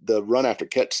the run after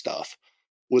catch stuff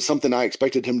was something I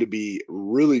expected him to be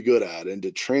really good at and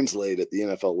to translate at the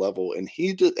NFL level. And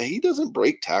he doesn't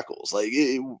break tackles. Like,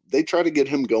 they try to get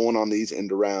him going on these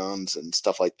end arounds and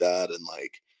stuff like that. And,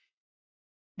 like,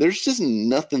 there's just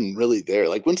nothing really there.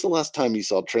 Like, when's the last time you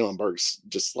saw Traylon Burks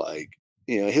just, like,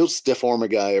 he'll stiff arm a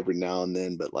guy every now and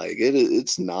then, but, like,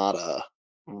 it's not a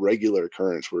regular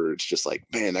occurrence where it's just like,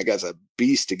 man, that guy's a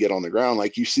beast to get on the ground,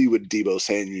 like you see with Deebo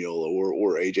Samuel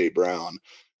or A.J. Brown,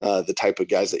 the type of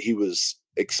guys that he was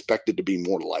expected to be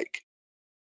more like.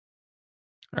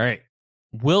 All right.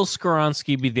 Will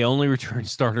Skoronski be the only return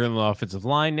starter in the offensive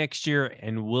line next year?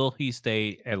 And will he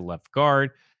stay at left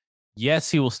guard? Yes,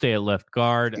 he will stay at left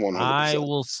guard. 100%. I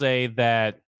will say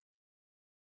that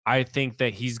I think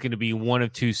that he's going to be one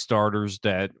of 2 starters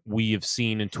that we have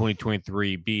seen in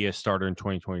 2023 be a starter in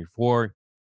 2024.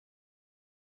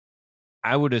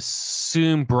 I would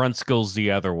assume Brunskill's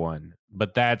the other one,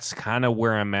 but that's kind of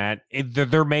where I'm at.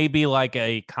 There may be like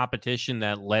a competition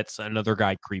that lets another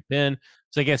guy creep in.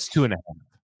 So I guess 2.5.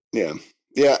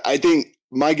 Yeah. I think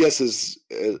my guess is,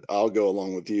 I'll go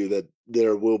along with you, that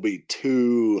there will be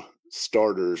 2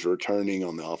 starters returning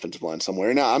on the offensive line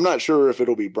somewhere. Now, I'm not sure if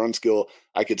it'll be Brunskill.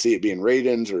 I could see it being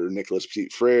Radens or Nicholas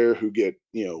Petit-Frere, who get,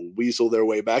 weasel their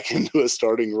way back into a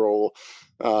starting role,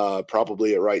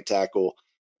 probably at right tackle.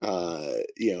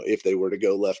 If they were to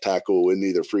go left tackle in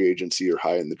either free agency or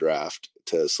high in the draft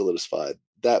to solidify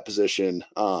that position.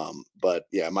 But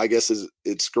yeah, my guess is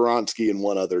it's Skoronski and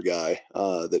one other guy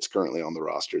that's currently on the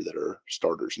roster that are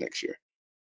starters next year.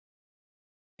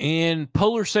 And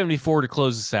Polar 74 to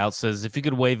close this out says, if you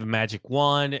could wave a magic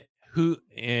wand, who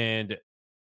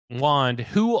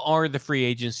are the free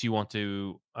agents you want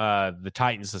to the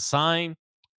Titans assign?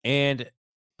 And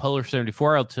Polar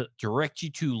 74, I'll direct you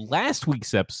to last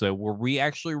week's episode where we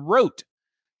actually wrote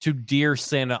to Dear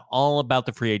Santa all about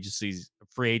the free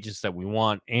agents that we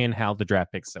want and how the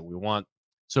draft picks that we want.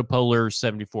 So Polar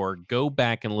 74, go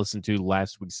back and listen to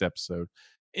last week's episode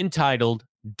entitled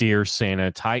Dear Santa,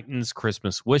 Titans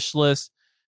Christmas Wish List.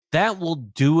 That will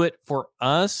do it for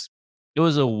us. It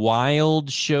was a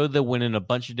wild show that went in a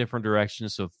bunch of different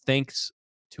directions. So thanks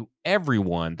to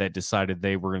everyone that decided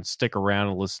they were going to stick around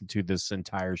and listen to this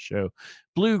entire show.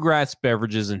 Bluegrass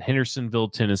Beverages in Hendersonville,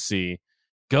 Tennessee.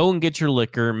 Go and get your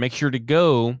liquor. Make sure to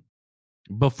go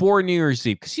before New Year's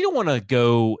Eve because you don't want to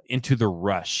go into the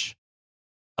rush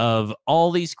of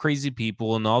all these crazy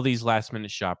people and all these last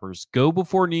minute shoppers. Go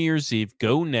before New Year's Eve.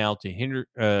 Go now to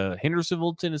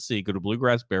Hendersonville, Tennessee. Go to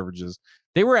Bluegrass Beverages.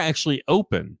 They were actually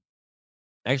open.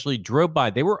 Actually drove by.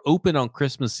 They were open on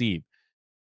Christmas Eve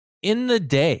in the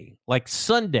day, like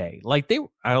Sunday. Like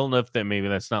I don't know if that maybe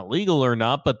that's not legal or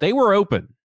not, but they were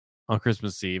open on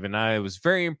Christmas Eve, and I was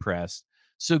very impressed.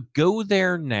 So go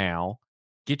there now.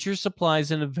 Get your supplies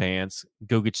in advance.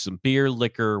 Go get some beer,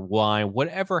 liquor, wine,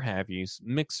 whatever have you.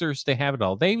 Mixers, they have it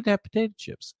all. They even have potato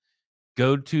chips.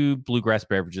 Go to Bluegrass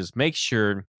Beverages. Make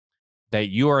sure that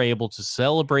you are able to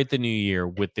celebrate the new year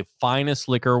with the finest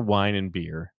liquor, wine, and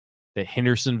beer that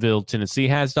Hendersonville, Tennessee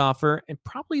has to offer, and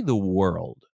probably the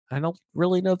world. I don't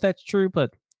really know if that's true,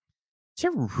 but it's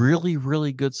a really,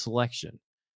 really good selection.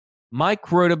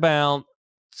 Mike wrote about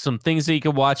some things that you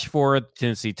can watch for the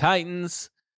Tennessee Titans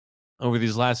over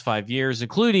these last 5 years,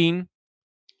 including,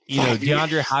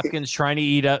 DeAndre Hopkins trying to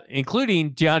eat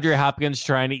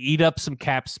up some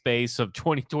cap space of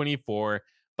 2024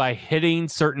 by hitting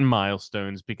certain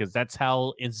milestones, because that's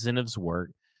how incentives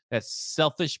work. That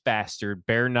selfish bastard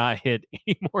better not hit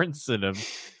any more incentives.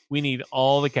 We need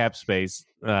all the cap space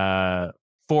for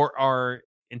our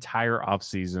entire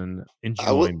offseason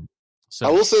enjoyment. I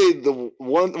will say the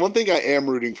one thing I am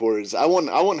rooting for is I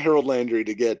want Harold Landry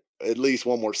to get at least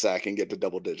one more sack and get to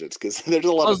double digits, because there's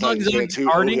a lot of Titans fans who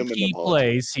owe him an apology.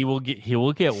 Plays, he will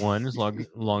get one as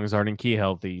long as Arden Key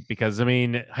healthy. Because I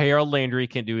mean, Harold Landry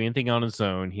can't do anything on his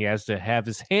own. He has to have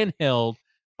his hand held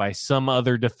by some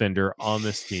other defender on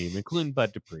this team, including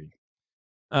Bud Dupree.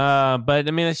 But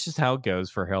I mean, that's just how it goes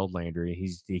for Harold Landry.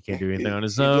 He can't do anything on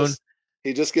his own.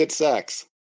 He just gets sacks.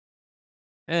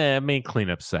 I mean,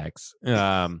 cleanup sacks.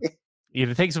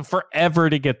 It takes him forever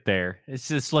to get there. It's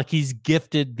just like he's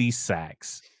gifted these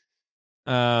sacks.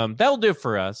 That'll do it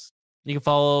for us. You can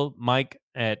follow Mike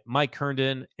at Mike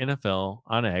Herndon NFL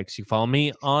on X. You can follow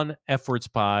me on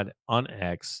FWordsPod on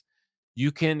X.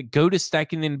 You can go to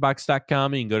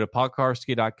stackingtheinbox.com. You can go to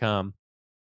podcarsky.com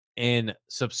and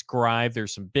subscribe.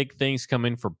 There's some big things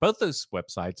coming for both those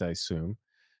websites, I assume.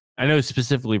 I know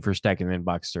specifically for Stacking the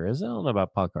Inbox there is. I don't know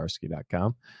about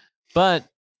podcarsky.com, but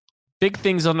big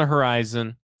things on the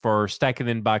horizon for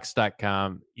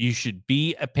stackingtheinbox.com. You should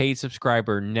be a paid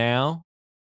subscriber now.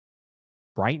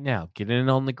 Right now, get in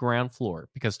on the ground floor,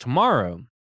 because tomorrow,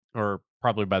 or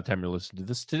probably by the time you're listening to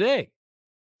this today,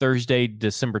 Thursday,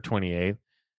 December 28th,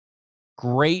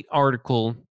 great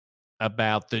article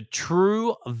about the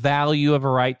true value of a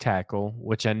right tackle,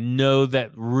 which I know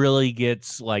that really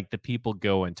gets like the people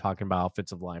going talking about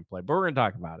offensive line play, but we're going to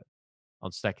talk about it on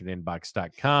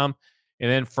stackingtheinbox.com.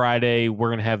 And then Friday, we're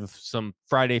going to have some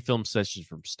Friday film sessions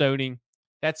from Stoning.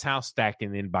 That's how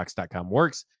stackingtheinbox.com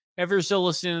works. If you're still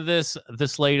listening to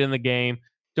this late in the game,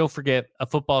 don't forget a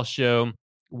football show,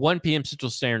 1 p.m. Central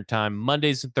Standard Time,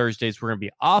 Mondays and Thursdays. We're going to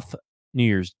be off New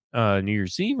Year's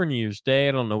Eve or New Year's Day.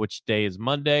 I don't know which day is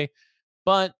Monday,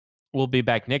 but we'll be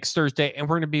back next Thursday, and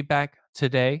we're going to be back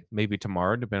today, maybe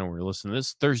tomorrow, depending on where you're listening to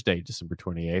this, Thursday, December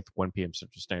 28th, 1 p.m.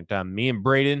 Central Standard Time. Me and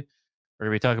Braden are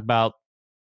going to be talking about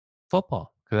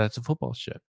football, because that's a football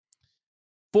show.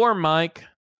 For Mike,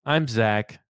 I'm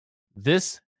Zach.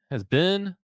 This has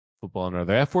been Football and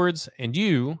Other F Words, and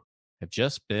you have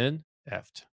just been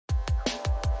effed.